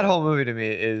 Fucking That whole movie to me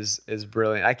is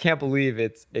brilliant. I can't believe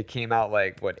it came out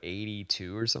like what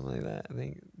 82 or something like that. I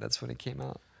think that's when it came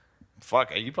out.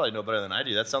 Fuck, you probably know better than I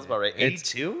do. That sounds about right.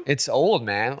 82? It's old,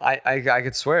 man. I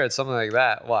could swear it's something like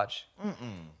that. Watch.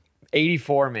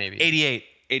 84 maybe. 88.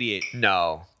 88.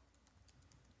 No.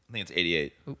 I think it's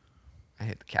 88. I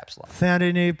hit the caps lock. Found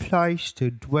a new place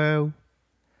to dwell.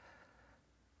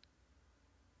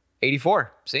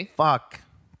 84. See? Fuck.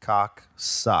 Cock.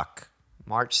 Suck.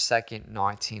 March 2nd,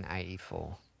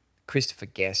 1984. Christopher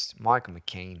Guest, Michael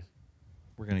McKean.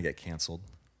 We're going to get canceled.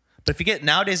 But if you get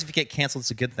canceled,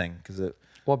 it's a good thing because it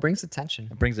brings attention.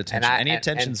 It brings attention. Any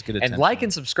attention is good attention. And like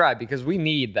and subscribe because we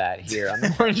need that here on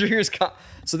the Morning Drinkers.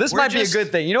 So this might be a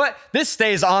good thing. You know what? This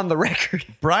stays on the record.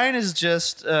 Brian is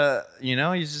just,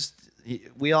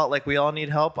 we all need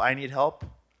help. I need help.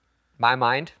 My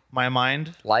mind.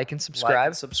 Like and subscribe. Like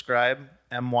and subscribe.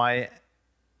 MYND.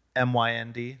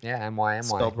 Yeah, MY.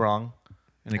 Spelled wrong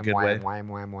in a good way.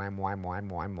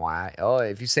 MY. Oh,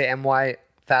 if you say MY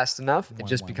fast enough, it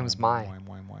just becomes my.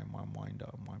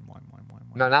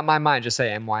 No, not my mind. Just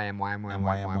say MY. Now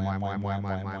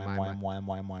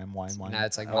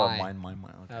it's like my.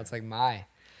 Now it's like my. I'm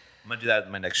gonna do that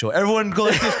in my next show. Everyone go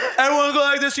like this. Everyone go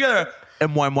like this together.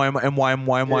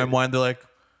 MY. They're like,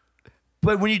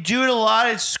 but when you do it a lot,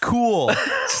 it's cool.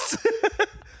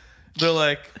 They're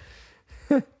like,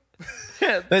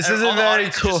 this isn't very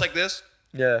cool. Just like this.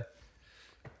 Yeah.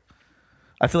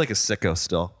 I feel like a sicko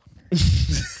still.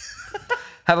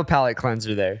 Have a palate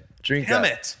cleanser there. Drink Damn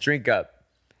up. it. Drink up.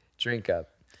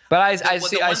 But I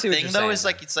see. I see what thing you're though saying. is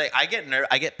like it's like I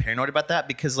get paranoid about that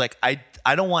because like I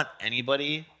don't want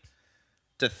anybody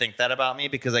to think that about me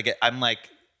because I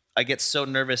get so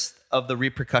nervous of the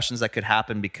repercussions that could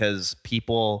happen because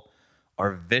people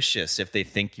are vicious if they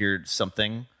think you're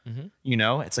something You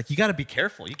know, it's like you got to be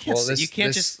careful. You can't.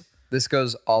 This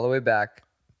goes all the way back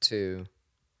to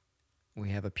we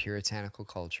have a puritanical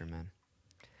culture, man,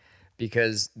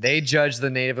 because they judge the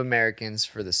Native Americans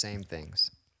for the same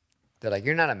things. They're like,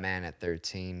 you're not a man at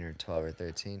 13 or 12 or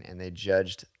 13, and they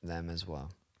judged them as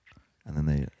well. And then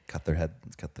they cut their head,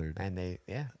 and they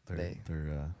and then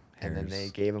they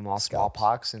hairs, gave them all scalps.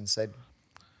 smallpox and said,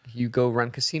 "You go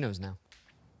run casinos now."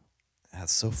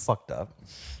 That's so fucked up.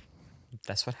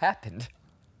 That's what happened.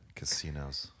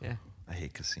 Casinos. Yeah. I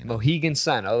hate casinos. Mohegan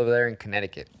Sun over there in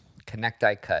Connecticut.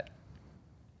 Connecticut.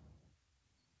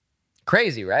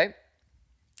 Crazy, right?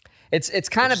 It's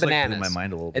kind of bananas. Blew my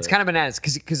mind a little bit. It's kind of bananas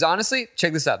because honestly,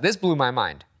 check this out. This blew my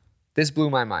mind.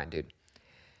 Dude.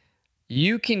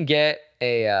 You can get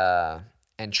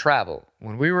and travel.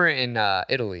 When we were in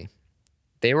Italy,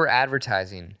 they were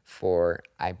advertising for,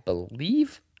 I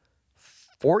believe,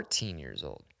 14 years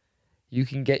old. You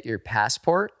can get your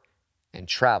passport and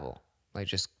travel, like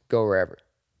just go wherever.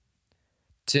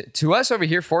 To us over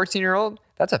here, 14-year-old,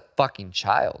 that's a fucking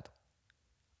child.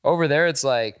 Over there, it's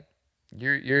like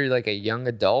you're like a young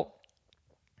adult,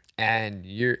 and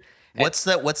you're. What's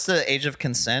the age of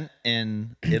consent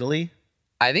in Italy?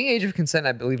 I think age of consent,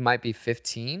 I believe, might be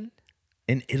 15.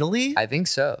 In Italy? I think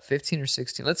so, 15 or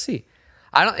 16. Let's see.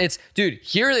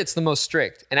 Here it's the most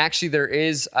strict, and actually there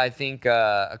is, I think,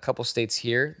 a couple states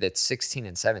here that's 16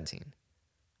 and 17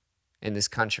 in this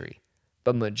country,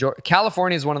 but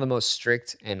California is one of the most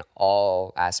strict in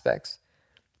all aspects.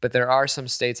 But there are some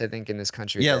states, I think, in this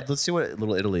country. Yeah, let's see what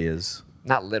Little Italy is.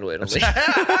 Not Little Italy.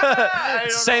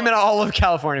 Same in all of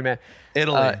California, man.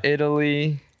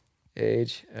 Italy,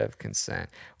 age of consent.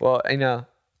 Well,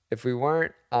 if we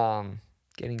weren't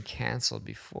getting canceled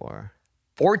before,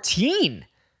 14.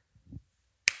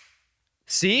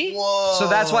 See? Whoa. So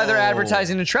that's why they're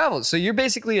advertising to travel. So you're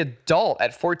basically adult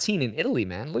at 14 in Italy,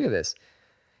 man. Look at this.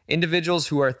 Individuals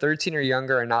who are 13 or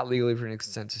younger are not legally permitted to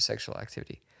consent to sexual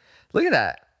activity. Look at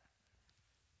that.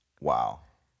 Wow.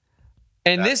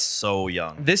 And That's so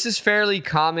young. This is fairly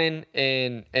common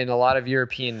in a lot of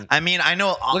European. I mean, I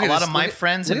know a lot of my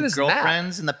friends and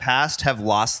girlfriends in the past have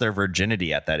lost their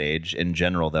virginity at that age in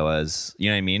general, though, as you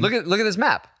know what I mean? Look at this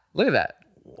map. Look at that.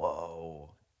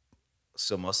 Whoa.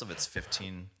 So most of it's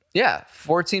 15. Yeah,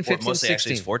 14, 15, mostly 16.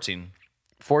 Actually it's 14.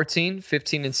 14,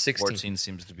 15, and 16. 14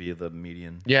 seems to be the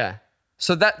median. Yeah.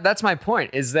 So that's my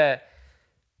point, is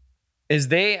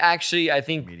they actually, I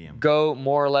think, go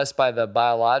more or less by the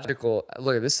biological.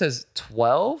 Look, this says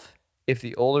 12 if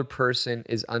the older person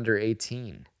is under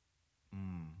 18.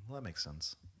 Well, that makes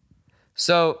sense.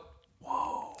 So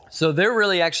they're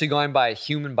really actually going by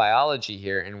human biology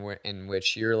here, in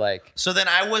which you're like. So then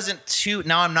I'm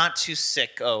not too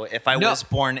sicko if I was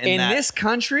born in this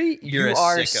country, you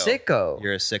are a sicko.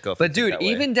 You're a sicko. But dude,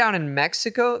 even down in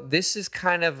Mexico, this is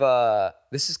kind of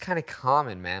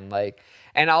common, man. Like.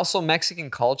 And also Mexican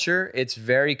culture, it's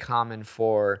very common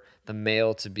for the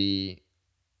male to be,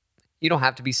 you don't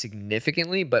have to be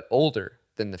significantly, but older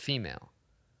than the female.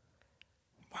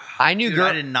 Wow. I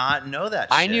did not know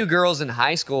that shit. I knew girls in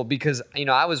high school because,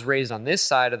 I was raised on this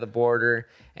side of the border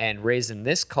and raised in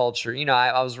this culture.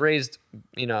 I was raised,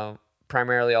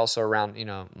 primarily also around,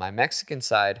 my Mexican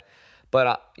side.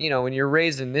 But, when you're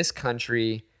raised in this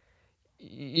country,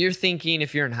 you're thinking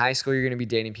if you're in high school, you're going to be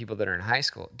dating people that are in high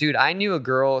school. Dude, I knew a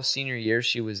girl senior year.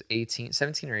 She was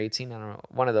 17 or 18. I don't know.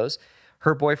 One of those.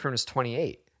 Her boyfriend was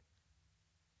 28.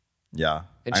 Yeah.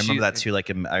 I remember that too.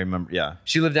 I remember, yeah.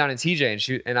 She lived down in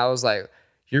TJ and I was like,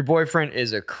 your boyfriend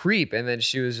is a creep. And then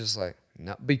she was just like,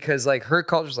 no, because like her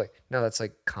culture's like, no, that's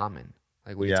like common.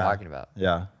 Like, what are you talking about?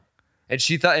 Yeah. And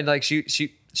she thought, and like, she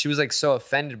was like so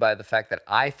offended by the fact that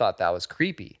I thought that was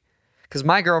creepy. Because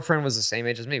my girlfriend was the same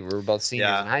age as me. We were both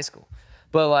seniors in high school.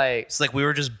 But like... It's like we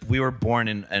were born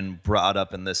and brought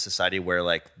up in this society where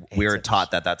like we were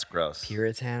taught that that's gross.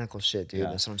 Puritanical shit, dude.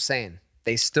 Yeah. That's what I'm saying.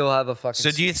 They still have a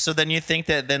fucking... So then you think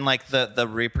that then like the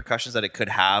repercussions that it could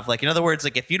have, like in other words,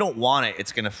 like if you don't want it,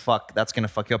 that's gonna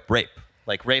fuck you up. Rape.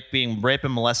 Like rape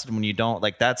and molested when you don't,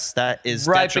 like that is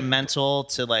detrimental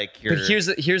to like your... But here's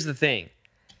the thing.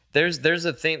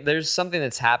 There's something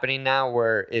that's happening now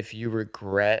where if you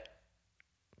regret...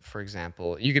 For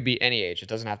example, you could be any age. It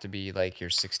doesn't have to be like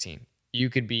you're 16. You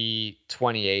could be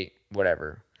 28,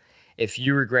 whatever. If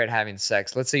you regret having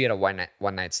sex, let's say you had a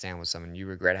one night stand with someone, you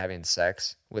regret having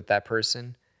sex with that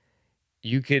person,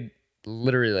 you could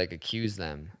literally like accuse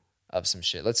them of some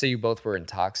shit. Let's say you both were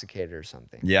intoxicated or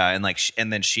something. Yeah, and like,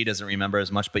 and then she doesn't remember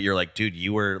as much, but you're like, dude,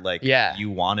 you were like, you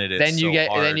wanted it. Then you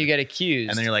get accused,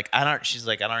 and then you're like, She's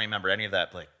like, I don't remember any of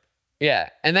that. Like. Yeah,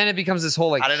 and then it becomes this whole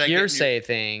like hearsay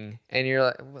thing, and you're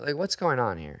like, what's going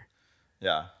on here?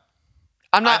 Yeah.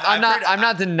 I'm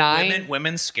not denying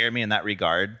women scare me in that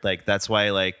regard. Like that's why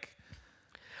like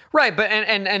right, but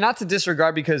and not to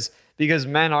disregard because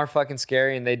men are fucking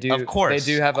scary and they do of course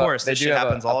they do have of course they this do shit have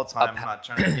happens all the time. I'm not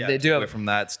trying to they do take have away from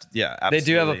that. Yeah, absolutely. they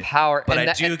do have a power, but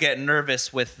I do get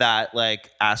nervous with that like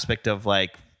aspect of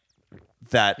like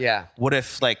that. Yeah. What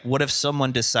if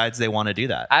someone decides they want to do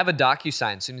that? I have a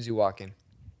DocuSign as soon as you walk in.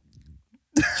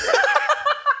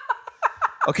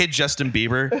 Okay, Justin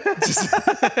Bieber.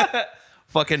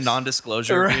 Fucking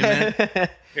non-disclosure agreement.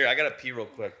 Here, I gotta pee real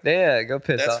quick. Yeah, go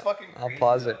piss. That's fucking I'll crazy,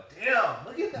 pause it. Damn,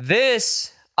 look at that.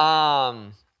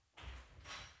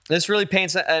 This really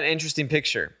paints an interesting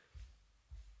picture.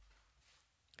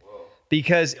 Whoa.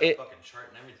 Because it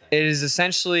is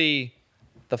essentially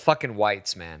the fucking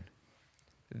whites, man.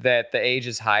 That the age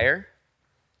is higher,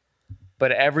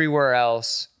 but everywhere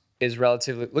else is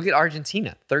relatively. Look at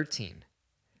Argentina, 13.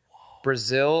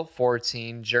 Brazil,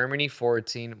 14. Germany,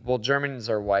 14. Well, Germans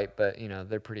are white, but, you know,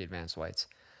 they're pretty advanced whites.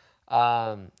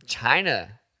 China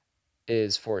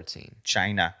is 14.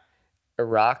 China.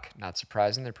 Iraq, not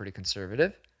surprising. They're pretty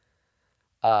conservative.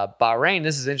 Bahrain,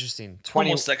 this is interesting.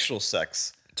 Homosexual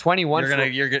sex.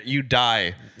 21. You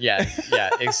die. Yeah,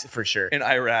 for sure. In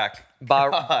Iraq.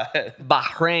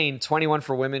 Bahrain, 21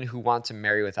 for women who want to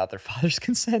marry without their father's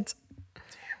consent.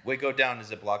 Wait, go down.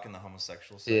 Is it blocking the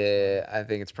homosexual sex? Yeah, I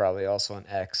think it's probably also an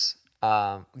X.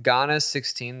 Ghana,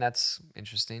 16. That's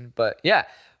interesting. But yeah,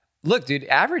 look, dude,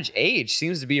 average age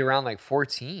seems to be around like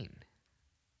 14.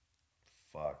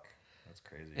 Fuck. That's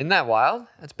crazy. Isn't that wild?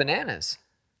 That's bananas.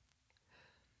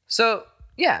 So,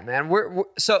 yeah, man. We're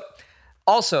so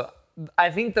also,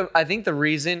 I think the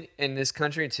reason in this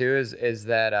country too is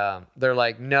that they're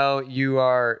like, no,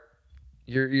 you're.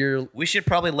 We should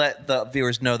probably let the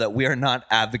viewers know that we are not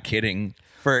advocating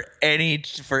for any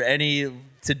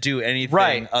to do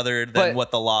anything other than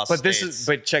what the law states.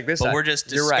 But check this out. But we're just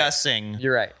discussing.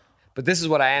 You're right. But this is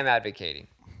what I am advocating.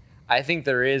 I think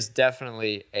there is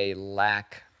definitely a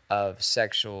lack of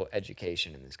sexual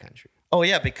education in this country. Oh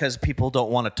yeah, because people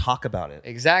don't want to talk about it.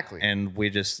 Exactly. And we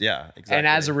just exactly. And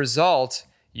as a result,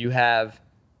 you have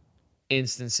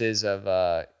instances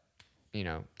of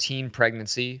teen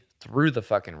pregnancy through the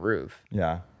fucking roof.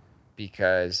 Yeah.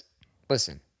 Because,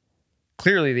 listen,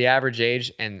 clearly the average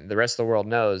age, and the rest of the world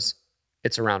knows,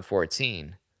 it's around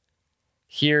 14.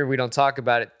 Here, we don't talk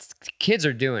about it. Kids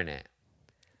are doing it.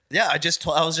 Yeah, I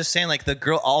was just saying, like,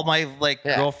 all my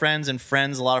girlfriends and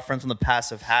friends, a lot of friends from the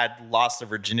past have had lost their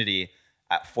virginity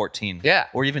at 14. Yeah.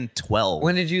 Or even 12.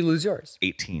 When did you lose yours?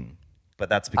 18. But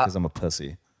that's because I'm a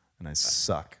pussy and I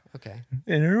suck. Okay.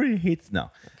 And everybody hates. No.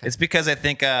 Okay. It's because I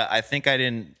think I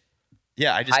didn't.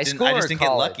 Yeah, I just didn't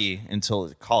get lucky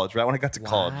until college. Right when I got to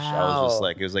college, I was just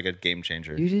like, it was like a game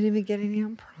changer. You didn't even get any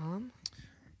on prom?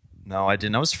 No, I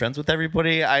didn't. I was friends with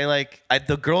everybody.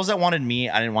 The girls that wanted me,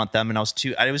 I didn't want them, and I was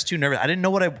too nervous. I didn't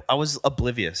know what I was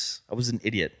oblivious. I was an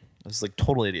idiot. I was like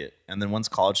total idiot. And then once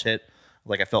college hit,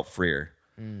 like I felt freer.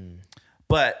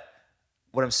 But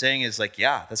what I'm saying is like,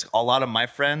 yeah, that's a lot of my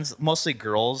friends, mostly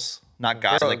girls. Not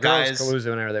guys, guys. Girls lose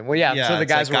and everything. Well, yeah, so the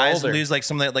guys were guys older. lose like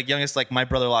some of the, like youngest, like my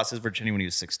brother lost his virginity when he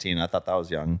was 16. I thought that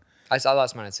was young. I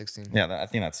lost mine at 16. Yeah, I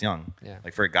think that's young. Yeah.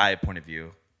 Like for a guy point of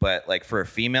view. But like for a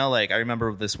female, like I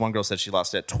remember this one girl said she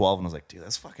lost it at 12 and I was like, dude,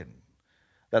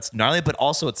 that's gnarly. But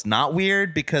also it's not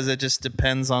weird because it just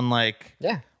depends on like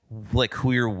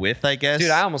who you're with, I guess. Dude,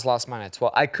 I almost lost mine at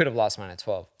 12. I could have lost mine at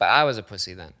 12, but I was a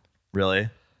pussy then. Really?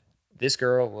 This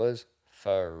girl was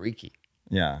freaky.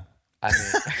 Yeah. I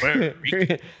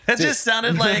mean, that just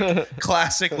sounded like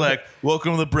classic, like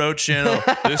welcome to the Bro Channel.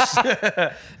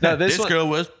 This girl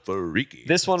was freaky.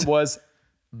 This one was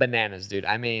bananas, dude.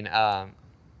 I mean,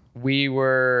 we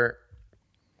were.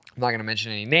 I'm not gonna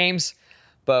mention any names,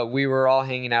 but we were all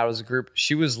hanging out as a group.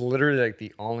 She was literally like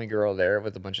the only girl there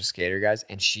with a bunch of skater guys,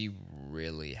 and she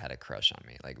really had a crush on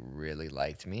me. Like, really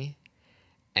liked me,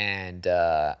 and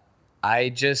I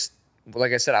just,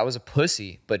 like I said, I was a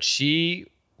pussy, but she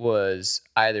was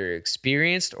either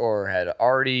experienced or had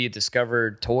already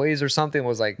discovered toys or something.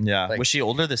 Was like, was she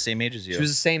older, the same age as you? She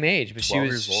was the same age, but she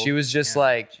was just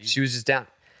like, geez. She was just down.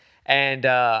 And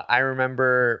I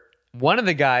remember one of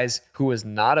the guys who was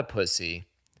not a pussy,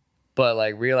 but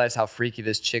like realized how freaky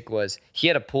this chick was. He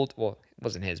had a pool. Well, it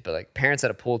wasn't his, but like parents had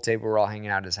a pool table. We're all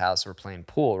hanging out at his house. We're playing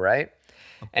pool, right?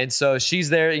 And so she's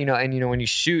there, and when you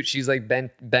shoot, she's like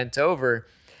bent over.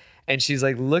 And she's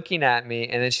like looking at me,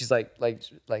 and then she's like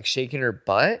shaking her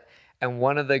butt. And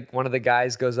one of the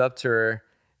guys goes up to her,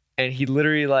 and he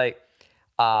literally like,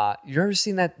 you ever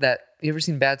seen that? You ever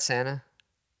seen Bad Santa?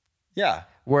 Yeah.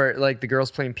 Where like the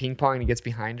girl's playing ping pong, and he gets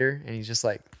behind her, and he's just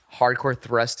like, hardcore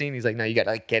thrusting. He's like, no, you got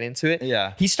to like get into it.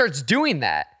 Yeah. He starts doing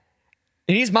that.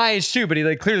 And he's my age too, but he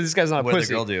like clearly this guy's not a What did pussy.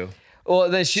 the girl do? Well,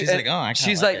 then she's like, oh, I kinda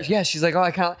she's like like, it. yeah, she's like, oh,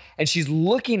 I kind of, and she's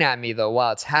looking at me though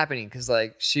while it's happening because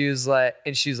like she's like,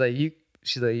 you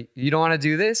don't want to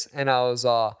do this, and I was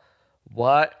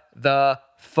what the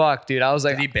fuck, dude? I was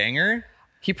like, Did he bang her?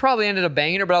 he probably ended up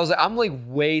banging her, but I was like, I'm like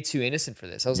way too innocent for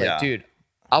this. I was Yeah. like, dude,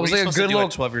 I was What are you like a supposed to good do little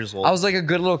at 12 years old? I was like a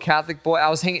good little Catholic boy. I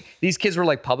was hanging. These kids were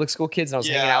like public school kids, and I was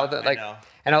hanging out with them, I like, know.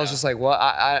 and I was just like,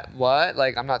 what? What?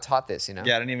 Like, I'm not taught this, you know?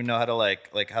 Yeah, I don't even know how to like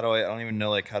how do I don't even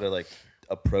know like how to like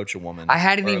approach a woman. I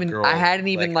hadn't or a even girl, when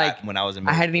I was in I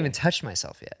middle hadn't school. even touched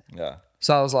myself yet. Yeah.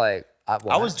 So I was like, I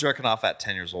what? was jerking off at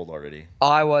 10 years old already. Oh,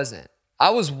 I wasn't. I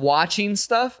was watching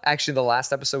stuff. Actually, the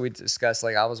last episode we discussed,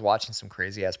 like I was watching some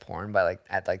crazy ass porn by like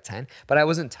at like 10, but I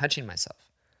wasn't touching myself.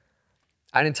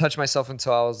 I didn't touch myself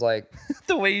until I was like,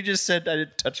 The way you just said I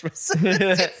didn't touch myself.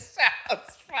 It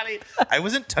sounds funny. I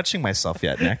wasn't touching myself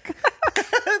yet, Nick.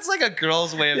 It's like a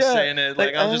girl's way of saying it.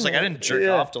 Like I was just like, I didn't jerk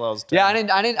off till I was 10. yeah,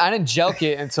 I didn't jelk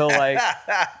it until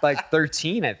like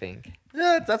 13, I think.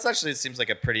 Yeah, that's actually, it seems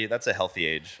like that's a healthy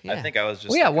age. Yeah. I think I was just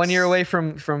Well, yeah, like 1 year away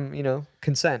from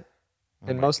consent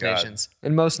in my most God. nations.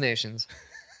 In most nations,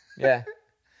 yeah.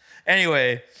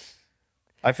 Anyway,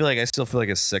 I still feel like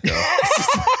a sicko.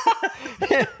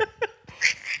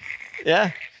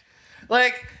 Yeah.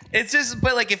 Like, it's just,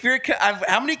 but like, if you're,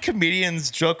 how many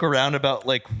comedians joke around about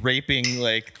like raping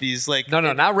like these like, No,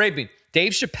 not raping.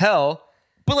 Dave Chappelle.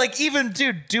 but like even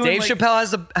dude doing Dave like,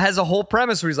 Chappelle has a whole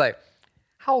premise where he's like,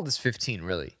 how old is 15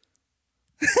 really?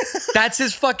 That's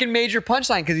his fucking major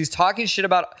punchline because he's talking shit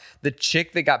about the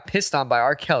chick that got pissed on by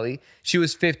R. Kelly. She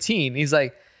was 15. He's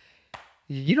like,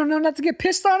 you don't know not to get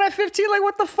pissed on at 15? Like,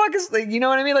 what the fuck is, like, you know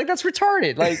what I mean? Like, that's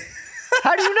retarded. Like,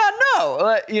 how do you not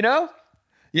know? You know?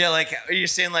 yeah, like you're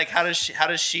saying like, how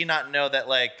does she not know that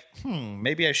like,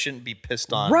 maybe I shouldn't be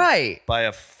pissed on Right. by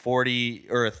a 40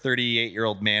 or a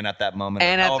 38-year-old man at that moment,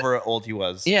 And or at however old he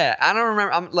was. Yeah, I don't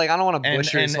remember. I'm like, I don't want to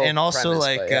butcher his whole and also premise,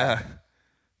 like but yeah.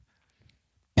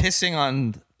 pissing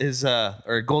on his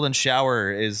or golden shower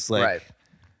is like right.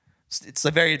 it's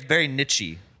a very very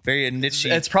niche-y, very niche.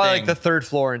 It's probably like the third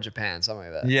floor in Japan, something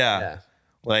like that. yeah.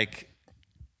 Like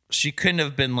she couldn't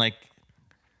have been like.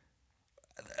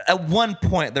 At one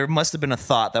point, there must have been a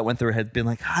thought that went through her head, being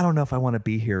like, I don't know if I want to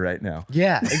be here right now.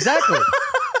 Yeah, exactly.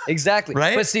 Exactly.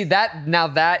 Right? But see,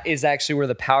 that is actually where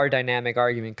the power dynamic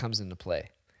argument comes into play.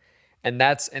 And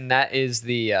that is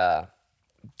the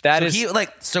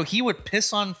So he would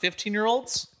piss on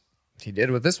 15-year-olds? he did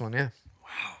with this one, yeah.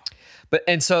 Wow. But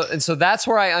and so that's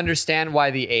where I understand why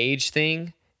the age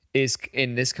thing is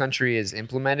in this country is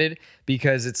implemented,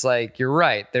 because it's like, you're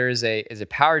right, there is a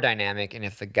power dynamic, and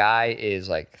if the guy is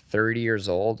like 30 years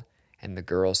old and the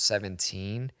girl's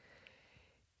 17,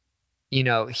 you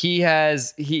know, he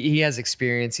has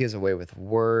experience, he has a way with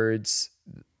words,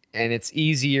 and it's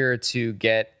easier to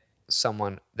get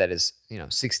someone that is,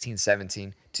 16,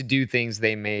 17 to do things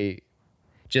they may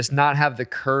just not have the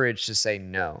courage to say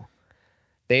no.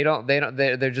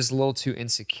 They're just a little too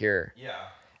insecure. Yeah.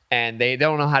 And they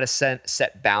don't know how to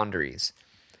set boundaries.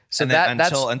 So And then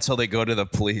until they go to the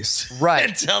police. Right.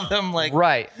 And tell them like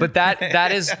right. But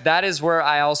that is where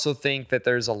I also think that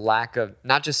there's a lack of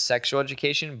not just sexual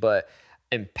education, but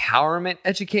empowerment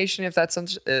education, if that's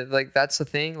that's the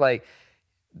thing. Like,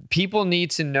 people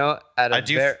need to know at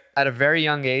a very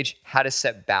young age how to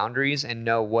set boundaries and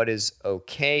know what is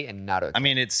okay and not okay. I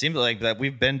mean, it seems like that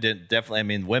we've been definitely. I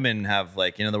mean, women have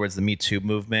like, in other words, the Me Too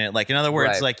movement. Like, in other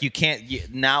words, Right. like you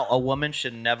can't now. A woman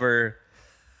should never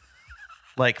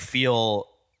like feel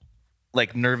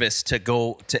like nervous to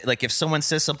go to like if someone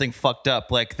says something fucked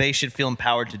up, like they should feel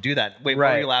empowered to do that. Wait, what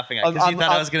are you laughing at? Because you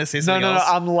thought I was gonna say something else.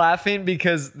 No, I'm laughing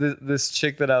because this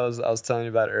chick that I was telling you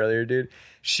about earlier, dude.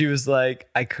 She was like,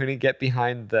 I couldn't get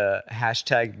behind the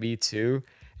hashtag Me Too,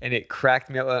 and it cracked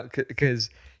me up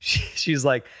because she's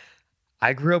like,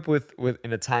 I grew up with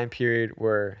in a time period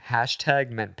where hashtag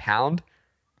meant pound,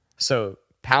 so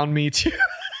pound Me Too.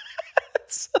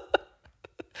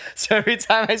 So every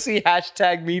time I see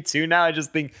hashtag Me Too now, I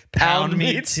just think pound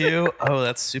me too. Oh,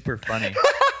 that's super funny.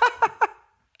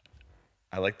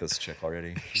 I like this chick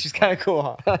already. She's kind of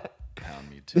cool, huh? Pound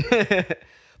Me Too.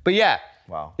 But yeah.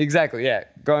 Wow. Exactly. Yeah.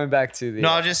 Going back to the. No,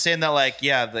 I was just saying that, like,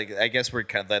 yeah, like, I guess we're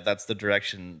kind of, that's the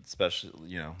direction, especially,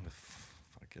 with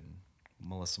fucking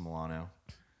Melissa Milano,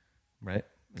 right?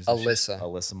 Alyssa.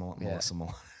 Melissa Milano. Alyssa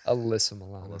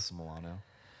Milano. Alyssa Milano.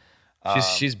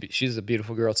 She's a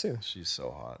beautiful girl too. She's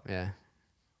so hot. Yeah.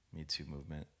 Me Too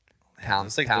movement. Pound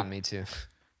It's like Me Too.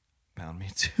 Pound Me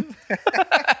Too.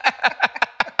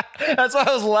 That's why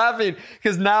I was laughing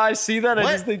because now I see that I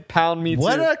just think pound me too.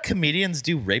 What comedians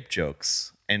do rape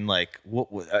jokes? And like,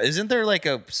 isn't there like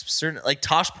a certain like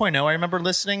Tosh.0? I remember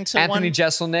listening to Anthony one.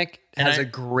 Jeselnik has a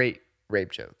great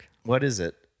rape joke. What is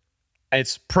it?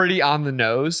 It's pretty on the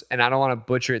nose, and I don't want to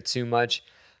butcher it too much.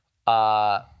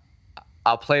 I'll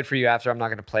play it for you after. I'm not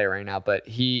going to play it right now, but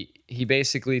he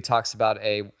basically talks about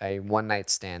a one night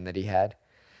stand that he had,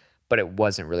 but it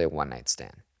wasn't really a one night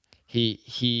stand.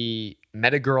 He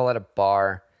met a girl at a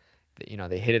bar. You know,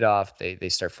 they hit it off. They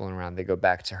start fooling around. They go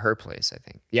back to her place, I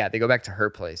think. Yeah, they go back to her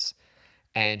place.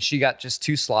 And she got just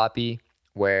too sloppy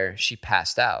where she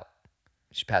passed out.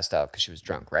 She passed out because she was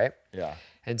drunk, right? Yeah.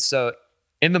 And so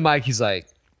in the mic, he's like,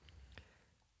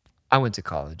 I went to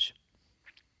college.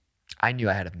 I knew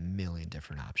I had a million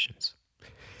different options.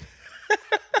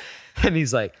 And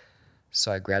he's like,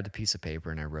 so I grabbed a piece of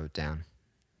paper and I wrote down,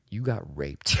 you got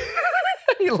raped.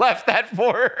 He left that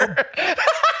for her.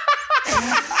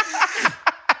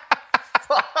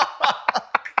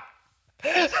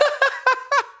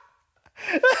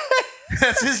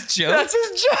 That's his joke? That's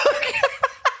his joke.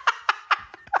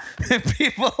 And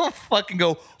people fucking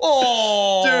go,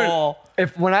 oh. Dude,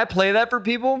 when I play that for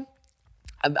people,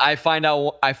 I find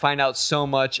out so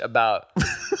much about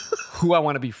who I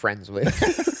want to be friends with.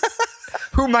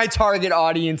 Who my target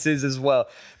audience is as well.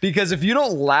 Because if you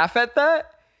don't laugh at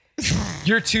that,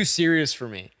 you're too serious for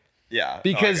me. Yeah.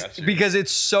 Because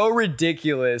it's so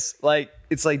ridiculous. Like,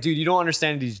 it's like, dude, you don't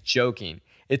understand he's joking.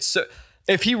 It's so,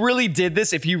 if he really did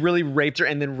this, if he really raped her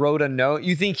and then wrote a note,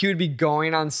 you think he would be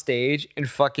going on stage and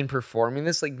fucking performing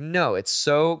this? Like, no, it's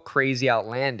so crazy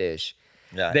outlandish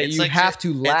that you like have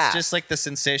to laugh. It's just like the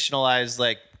sensationalized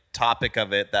like topic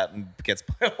of it that gets,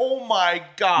 oh my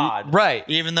God. Right.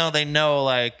 Even though they know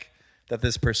like that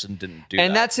this person didn't do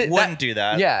and that. That's it. Wouldn't do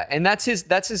that. Yeah. And that's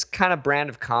his kind of brand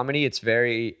of comedy. It's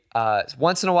very,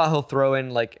 once in a while he'll throw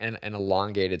in like an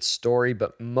elongated story,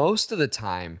 but most of the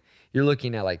time you're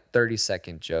looking at like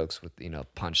 30-second jokes with, you know,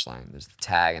 punchline. There's the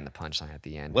tag and the punchline at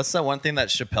the end. What's that one thing that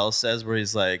Chappelle says where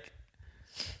he's like,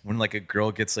 when like a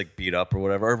girl gets like beat up or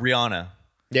whatever, or Rihanna.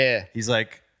 Yeah. He's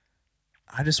like,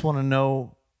 I just want to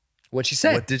know what she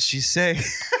said. What did she say?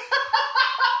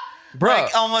 Bro.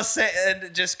 Like almost say,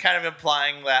 and just kind of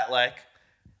implying that like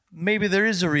maybe there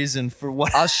is a reason for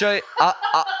what. I'll show you. But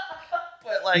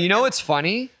like, you know what's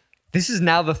funny? This is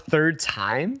now the third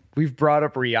time we've brought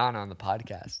up Rihanna on the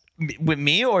podcast. With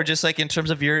me, or just like in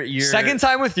terms of your second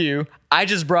time with you? I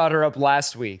just brought her up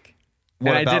last week.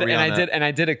 What and about I did, Rihanna? and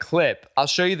I did a clip. I'll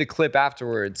show you the clip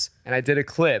afterwards. And I did a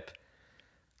clip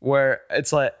where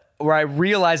it's like where I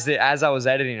realized it as I was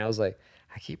editing. I was like,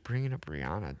 I keep bringing up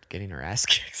Rihanna getting her ass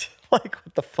kicked. Like,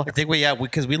 what the fuck? I think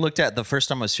because we looked at the first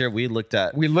time I was here. We looked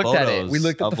at it. We looked at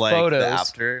the like, photos the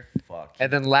after. Fuck.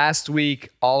 And then last week,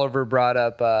 Oliver brought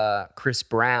up Chris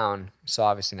Brown. So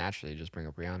obviously, naturally, you just bring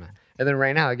up Rihanna. And then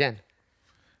right now, again.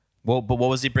 Well, but what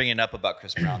was he bringing up about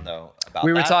Chris Brown though? About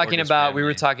we were talking about.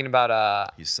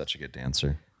 He's such a good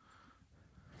dancer.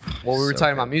 Well, we were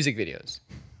talking about music videos.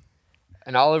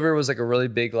 And Oliver was like a really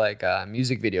big like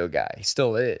music video guy. He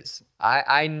still is.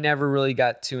 I never really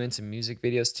got too into music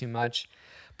videos too much,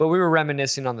 but we were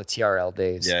reminiscing on the TRL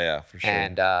days. Yeah, for sure.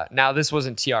 And now this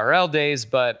wasn't TRL days,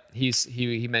 but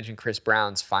he mentioned Chris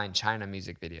Brown's Fine China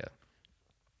music video.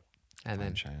 And Fine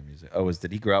then China music. Oh,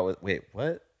 did he grow out with? Wait,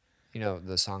 what? You know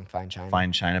the song Fine China.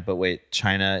 Fine China, but wait,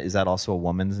 China, is that also a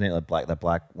woman's name? Like that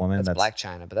black woman? That's Black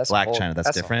China, but that's Black China.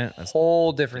 That's different. That's a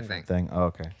whole different thing. Oh,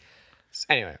 okay.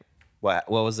 Anyway, what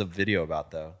was the video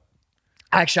about though?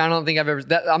 Actually, I don't think I've ever.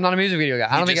 I'm not a music video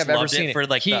guy. I don't think I've ever seen it for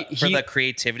like for the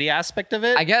creativity aspect of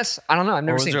it. I guess I don't know. I've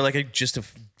never seen. Or was there like just a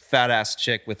fat ass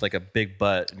chick with like a big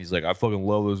butt, and he's like, I fucking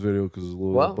love this video because it's a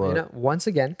little butt. You know, once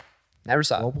again, never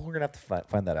saw it. Well, we're gonna have to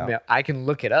find that out. I mean, I can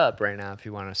look it up right now if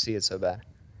you want to see it so bad.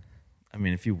 I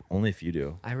mean, if you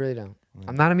do. I really don't.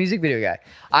 I'm not a music video guy.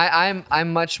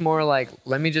 I'm much more like,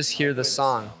 let me just hear the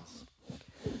song.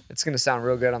 It's gonna sound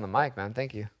real good on the mic, man.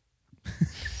 Thank you.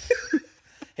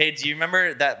 Hey, do you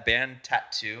remember that band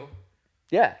Tattoo?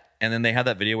 Yeah. And then they had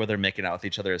that video where they're making out with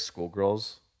each other as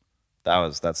schoolgirls.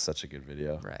 That's such a good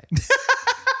video. Right.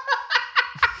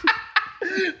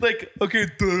 Like, okay,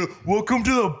 welcome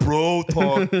to the bro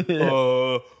talk.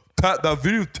 That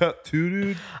video Tattoo,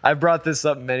 dude. I brought this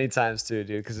up many times too,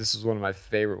 dude, because this is one of my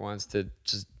favorite ones to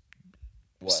just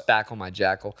spackle my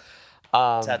jackal.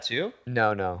 Tattoo?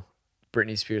 No.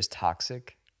 Britney Spears,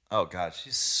 Toxic. Oh god,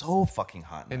 she's so fucking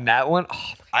hot now. And that one,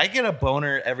 I get a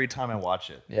boner every time I watch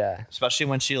it. Yeah. Especially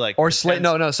when she like or Slave.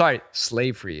 No, sorry,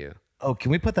 Slave for You. Oh,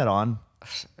 can we put that on?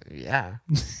 Yeah.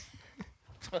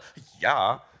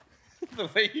 Yeah. The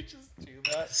way you just do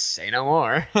that. Say no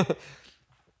more.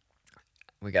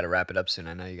 We got to wrap it up soon.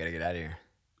 I know you got to get out of here.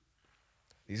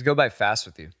 These go by fast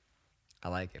with you. I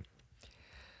like it.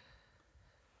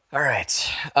 All right.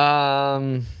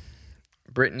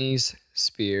 Britney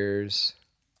Spears.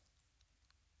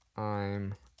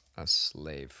 I'm a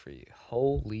slave for you.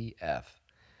 Holy F.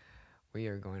 We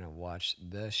are going to watch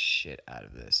the shit out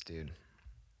of this, dude.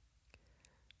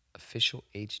 Official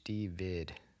HD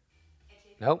vid.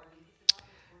 Nope.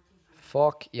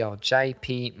 Fuck yo,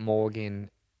 JP Morgan.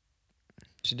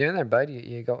 What you doing there, bud?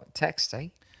 You got text, eh?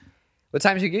 What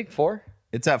time's your gig for?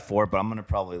 It's at 4, but I'm gonna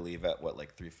probably leave at what,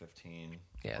 like 3:15.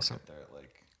 Yeah, I'll get there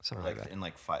at something like that.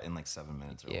 in 7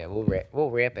 minutes. Yeah, we'll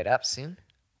wrap it up soon.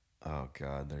 Oh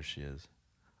God, there she is.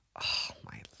 Oh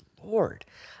my Lord.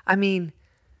 I mean,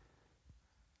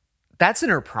 that's in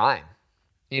her prime,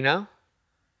 you know?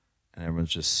 And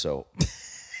everyone's just so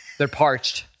they're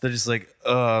parched. They're just like,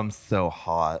 oh, I'm so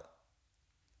hot.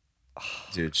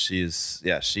 Dude, she is.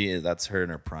 That's her in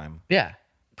her prime. Yeah,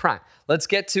 prime. Let's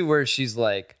get to where she's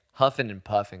like huffing and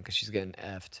puffing because she's getting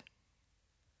effed.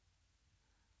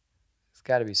 It's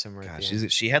got to be somewhere. God,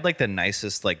 she had like the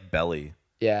nicest like belly.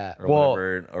 Yeah.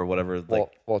 Or whatever.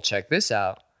 Well, check this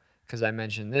out because I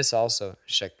mentioned this also.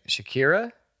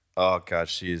 Shakira. Oh God,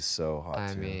 she is so hot.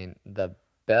 I mean, the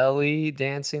belly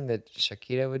dancing that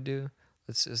Shakira would do.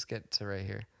 Let's just get to right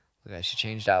here. Look at that. She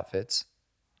changed outfits.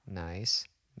 Nice.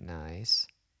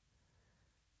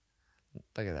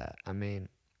 Look at that. I mean,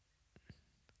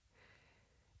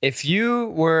 if you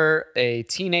were a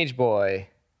teenage boy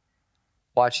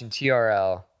watching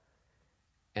TRL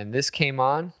and this came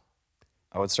on,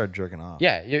 I would start jerking off.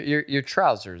 Yeah, your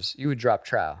trousers. You would drop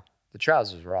trowel. The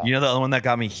trousers were off. You know the other one that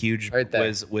got me huge right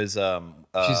was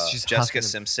she's Jessica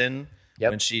Simpson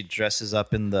when she dresses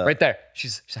up in the right there.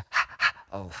 She's like,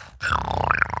 oh,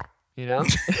 you know.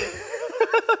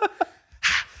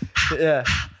 Yeah.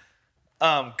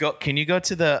 Can you go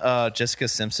to the Jessica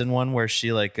Simpson one where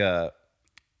she like oh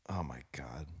my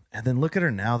God. And then look at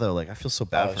her now though. Like I feel so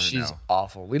bad for her she's now.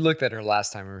 Awful. We looked at her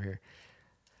last time we were here.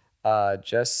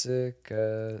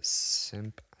 Jessica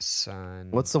Simpson.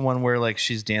 What's the one where like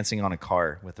she's dancing on a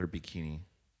car with her bikini?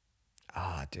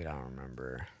 Oh, dude, I don't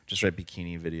remember. Just write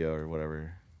bikini video or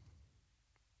whatever.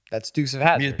 That's Dukes of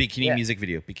Hazzard. Bikini music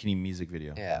video. Bikini music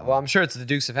video. Yeah. Well, I'm sure it's the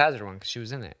Dukes of Hazzard one because she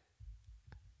was in it.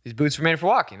 These boots were made for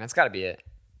walking. That's got to be it.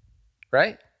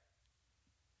 Right?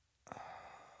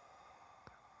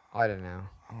 I don't know.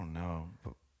 I don't know.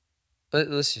 But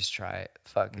let's just try it.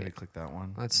 Fuck maybe it. Click that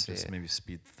one. Let's see just maybe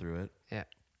speed through it. Yeah.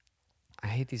 I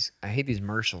hate these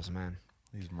commercials, man.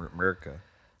 These America.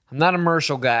 I'm not a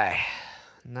commercial guy.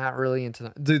 Not really into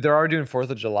them. Dude, they're already doing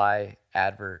 4th of July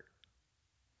advert.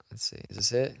 Let's see. Is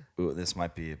this it? Ooh, this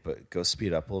might be it, but go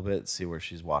speed up a little bit. See where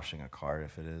she's washing a car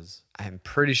if it is. I'm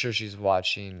pretty sure she's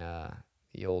watching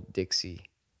the old Dixie.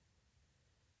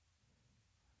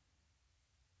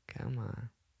 Come on.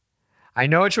 I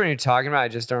know which one you're talking about. I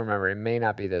just don't remember. It may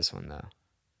not be this one, though.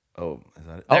 Oh, is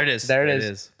that it? There it is. There it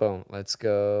is. Boom. Let's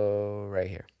go right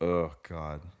here. Oh,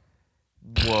 God.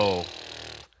 Whoa.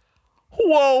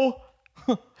 Whoa.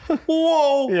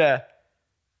 Whoa. Yeah.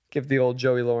 Give the old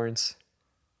Joey Lawrence.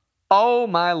 Oh,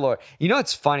 my Lord. You know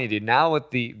what's funny, dude? Now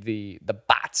with the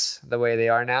bots, the way they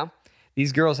are now,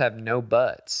 these girls have no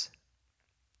butts.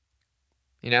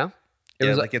 You know? It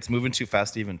was like it's moving too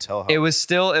fast to even tell how. It was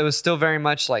still very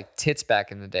much like tits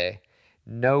back in the day.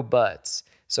 No butts.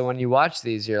 So when you watch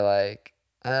these, you're like,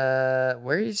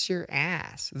 where's your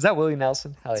ass? Is that Willie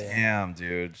Nelson? Hell yeah. Damn,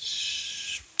 dude.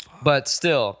 But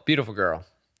still, beautiful girl.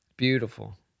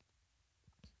 Beautiful.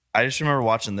 I just remember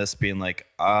watching this being like,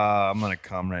 I'm going to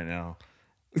come right now.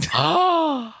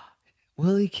 Oh,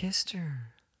 Willie kissed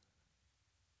her.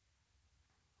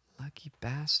 Lucky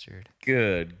bastard.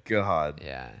 Good God.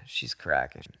 Yeah, she's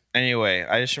cracking. Anyway,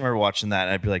 I just remember watching that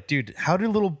and I'd be like, dude, how do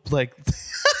little, like,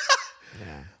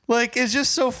 yeah. Like, it's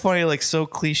just so funny, like, so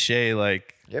cliche.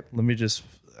 Like, yep. Let me just,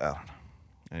 I don't know.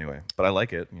 Anyway, but I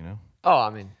like it, you know? Oh,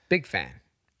 I mean, big fan.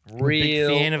 Big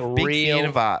fan of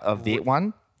that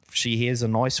one. She has a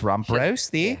nice rump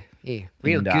roast there. Yeah,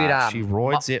 real and, good. She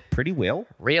rides it pretty well.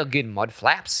 Real good mud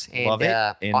flaps. And, love it.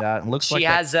 And it looks she like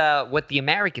has what the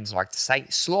Americans like to say,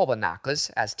 slobber knockers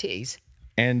as titties.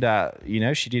 And you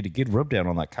know, she did a good rub down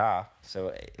on that car. So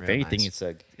if Real anything, nice.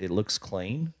 it looks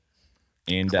clean,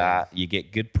 and you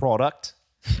get good product.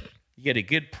 You get a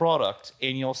good product,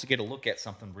 and you also get to look at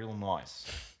something real nice.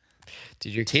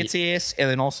 Did your tits ass, and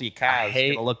then also your car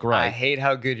is gonna look right. I hate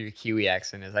how good your Kiwi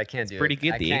accent is. I can't do pretty it.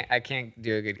 good, dude. I can't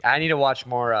do a good. I need to watch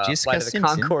more Flight of the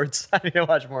Simpson. Conchords. I need to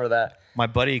watch more of that. My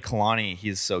buddy Kalani,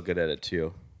 he's so good at it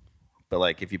too. But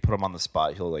like if you put him on the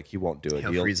spot, he won't do it.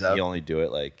 He'll freeze up. He'll only do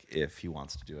it like if he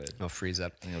wants to do it. He'll freeze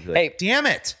up. And he'll be like, hey, damn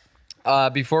it!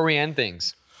 Before we end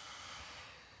things,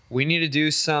 we need to do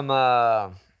some.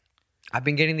 I've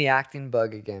been getting the acting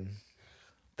bug again.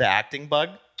 The acting bug?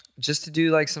 Just to do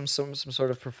like some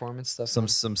sort of performance stuff.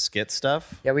 Some skit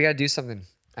stuff. Yeah, we gotta do something.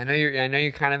 I know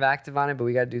you're kind of active on it, but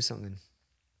we gotta do something.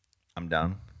 I'm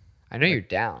down. I know you're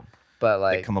down, but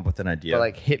like come up with an idea. But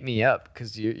like hit me up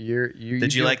because you're.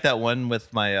 Did you like that one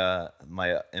with my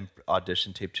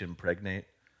audition tape to impregnate?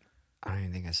 I don't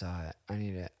even think I saw it. I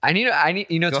need.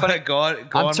 You know, it's funny. Go on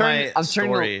my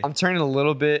story. I'm turning a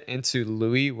little bit into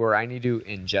Louis, where I need to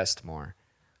ingest more.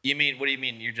 You mean? What do you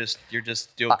mean? You're just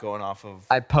going off of.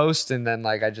 I post and then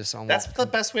like I just almost. That's the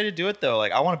best way to do it though.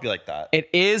 Like I want to be like that. It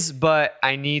is, but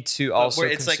I need to also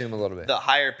consume a little bit. The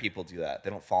higher people do that. They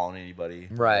don't follow anybody.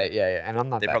 Right. Yeah. And I'm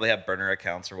not. They probably have burner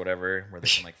accounts or whatever where they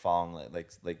can like follow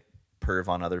like perv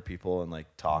on other people and like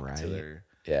talk to their.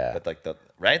 Yeah. But like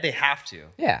right, they have to.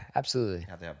 Yeah, absolutely. They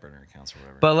have to have burner accounts or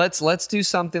whatever. But let's do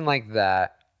something like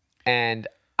that, and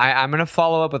I'm gonna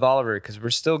follow up with Oliver because we're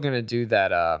still gonna do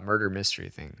that murder mystery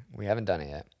thing. We haven't done it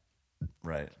yet.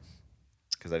 Right.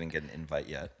 Because I didn't get an invite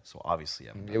yet, so obviously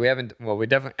we haven't. Well, we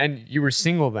definitely. And you were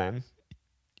single then.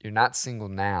 You're not single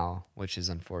now, which is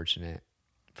unfortunate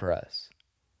for us.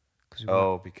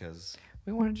 Because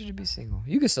we wanted you to be single.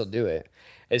 You can still do it.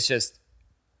 It's just.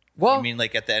 Well, you mean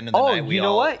like at the end of the night? You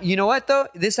know what? You know what though?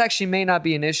 This actually may not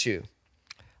be an issue.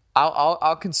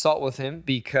 I'll consult with him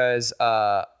because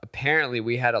apparently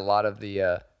we had a lot of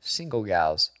the single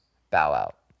gals bow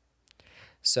out.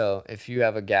 So if you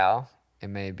have a gal, it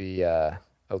may be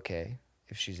okay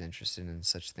if she's interested in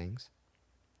such things.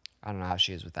 I don't know how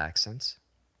she is with accents.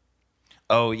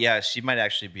 Oh yeah, she might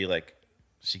actually be like,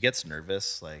 she gets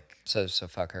nervous. Like so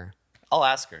fuck her. I'll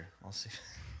ask her. I'll see.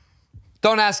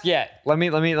 Don't ask yet. Let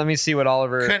me see what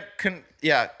Oliver.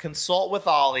 Consult with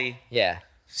Ollie. Yeah.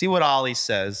 See what Ollie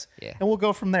says. Yeah. And we'll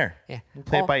go from there. Yeah. We'll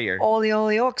play it by ear.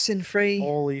 Ollie oxen free.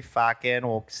 Holy fucking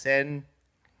oxen.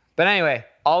 But anyway,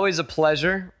 always a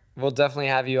pleasure. We'll definitely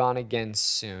have you on again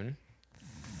soon.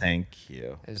 Thank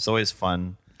you. It's always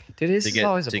fun. Dude, this is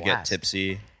always a blast. To get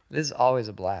tipsy. This is always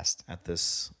a blast. At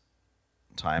this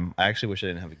time. I actually wish I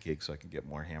didn't have a gig so I could get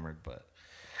more hammered, but.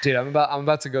 Dude, I'm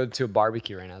about to go to a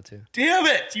barbecue right now too. Damn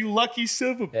it, you lucky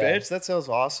son of a bitch! That sounds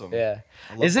awesome. Yeah,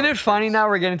 isn't it funny now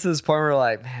we're getting to this point where we're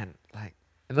like, man, like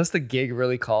unless the gig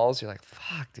really calls, you're like,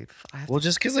 fuck, dude. Well,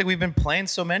 just because like we've been playing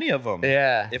so many of them.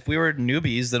 Yeah. If we were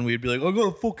newbies, then we'd be like, I got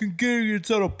a fucking gig.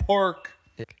 It's at a park.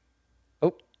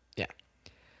 Oh, yeah.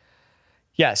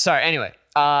 Yeah. Sorry. Anyway,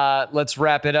 let's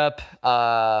wrap it up.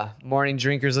 Morning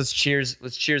drinkers, let's cheers.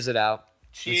 Let's cheers it out.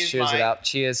 Cheers it out.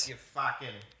 Cheers. You fucking.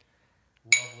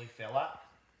 Lovely fella.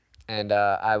 And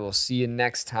I will see you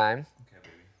next time. Okay,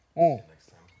 baby. See you next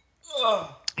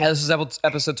time. Yeah, this was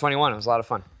episode 21. It was a lot of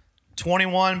fun.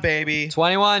 21, baby.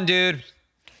 21, dude.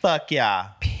 Fuck yeah.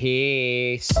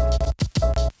 Peace.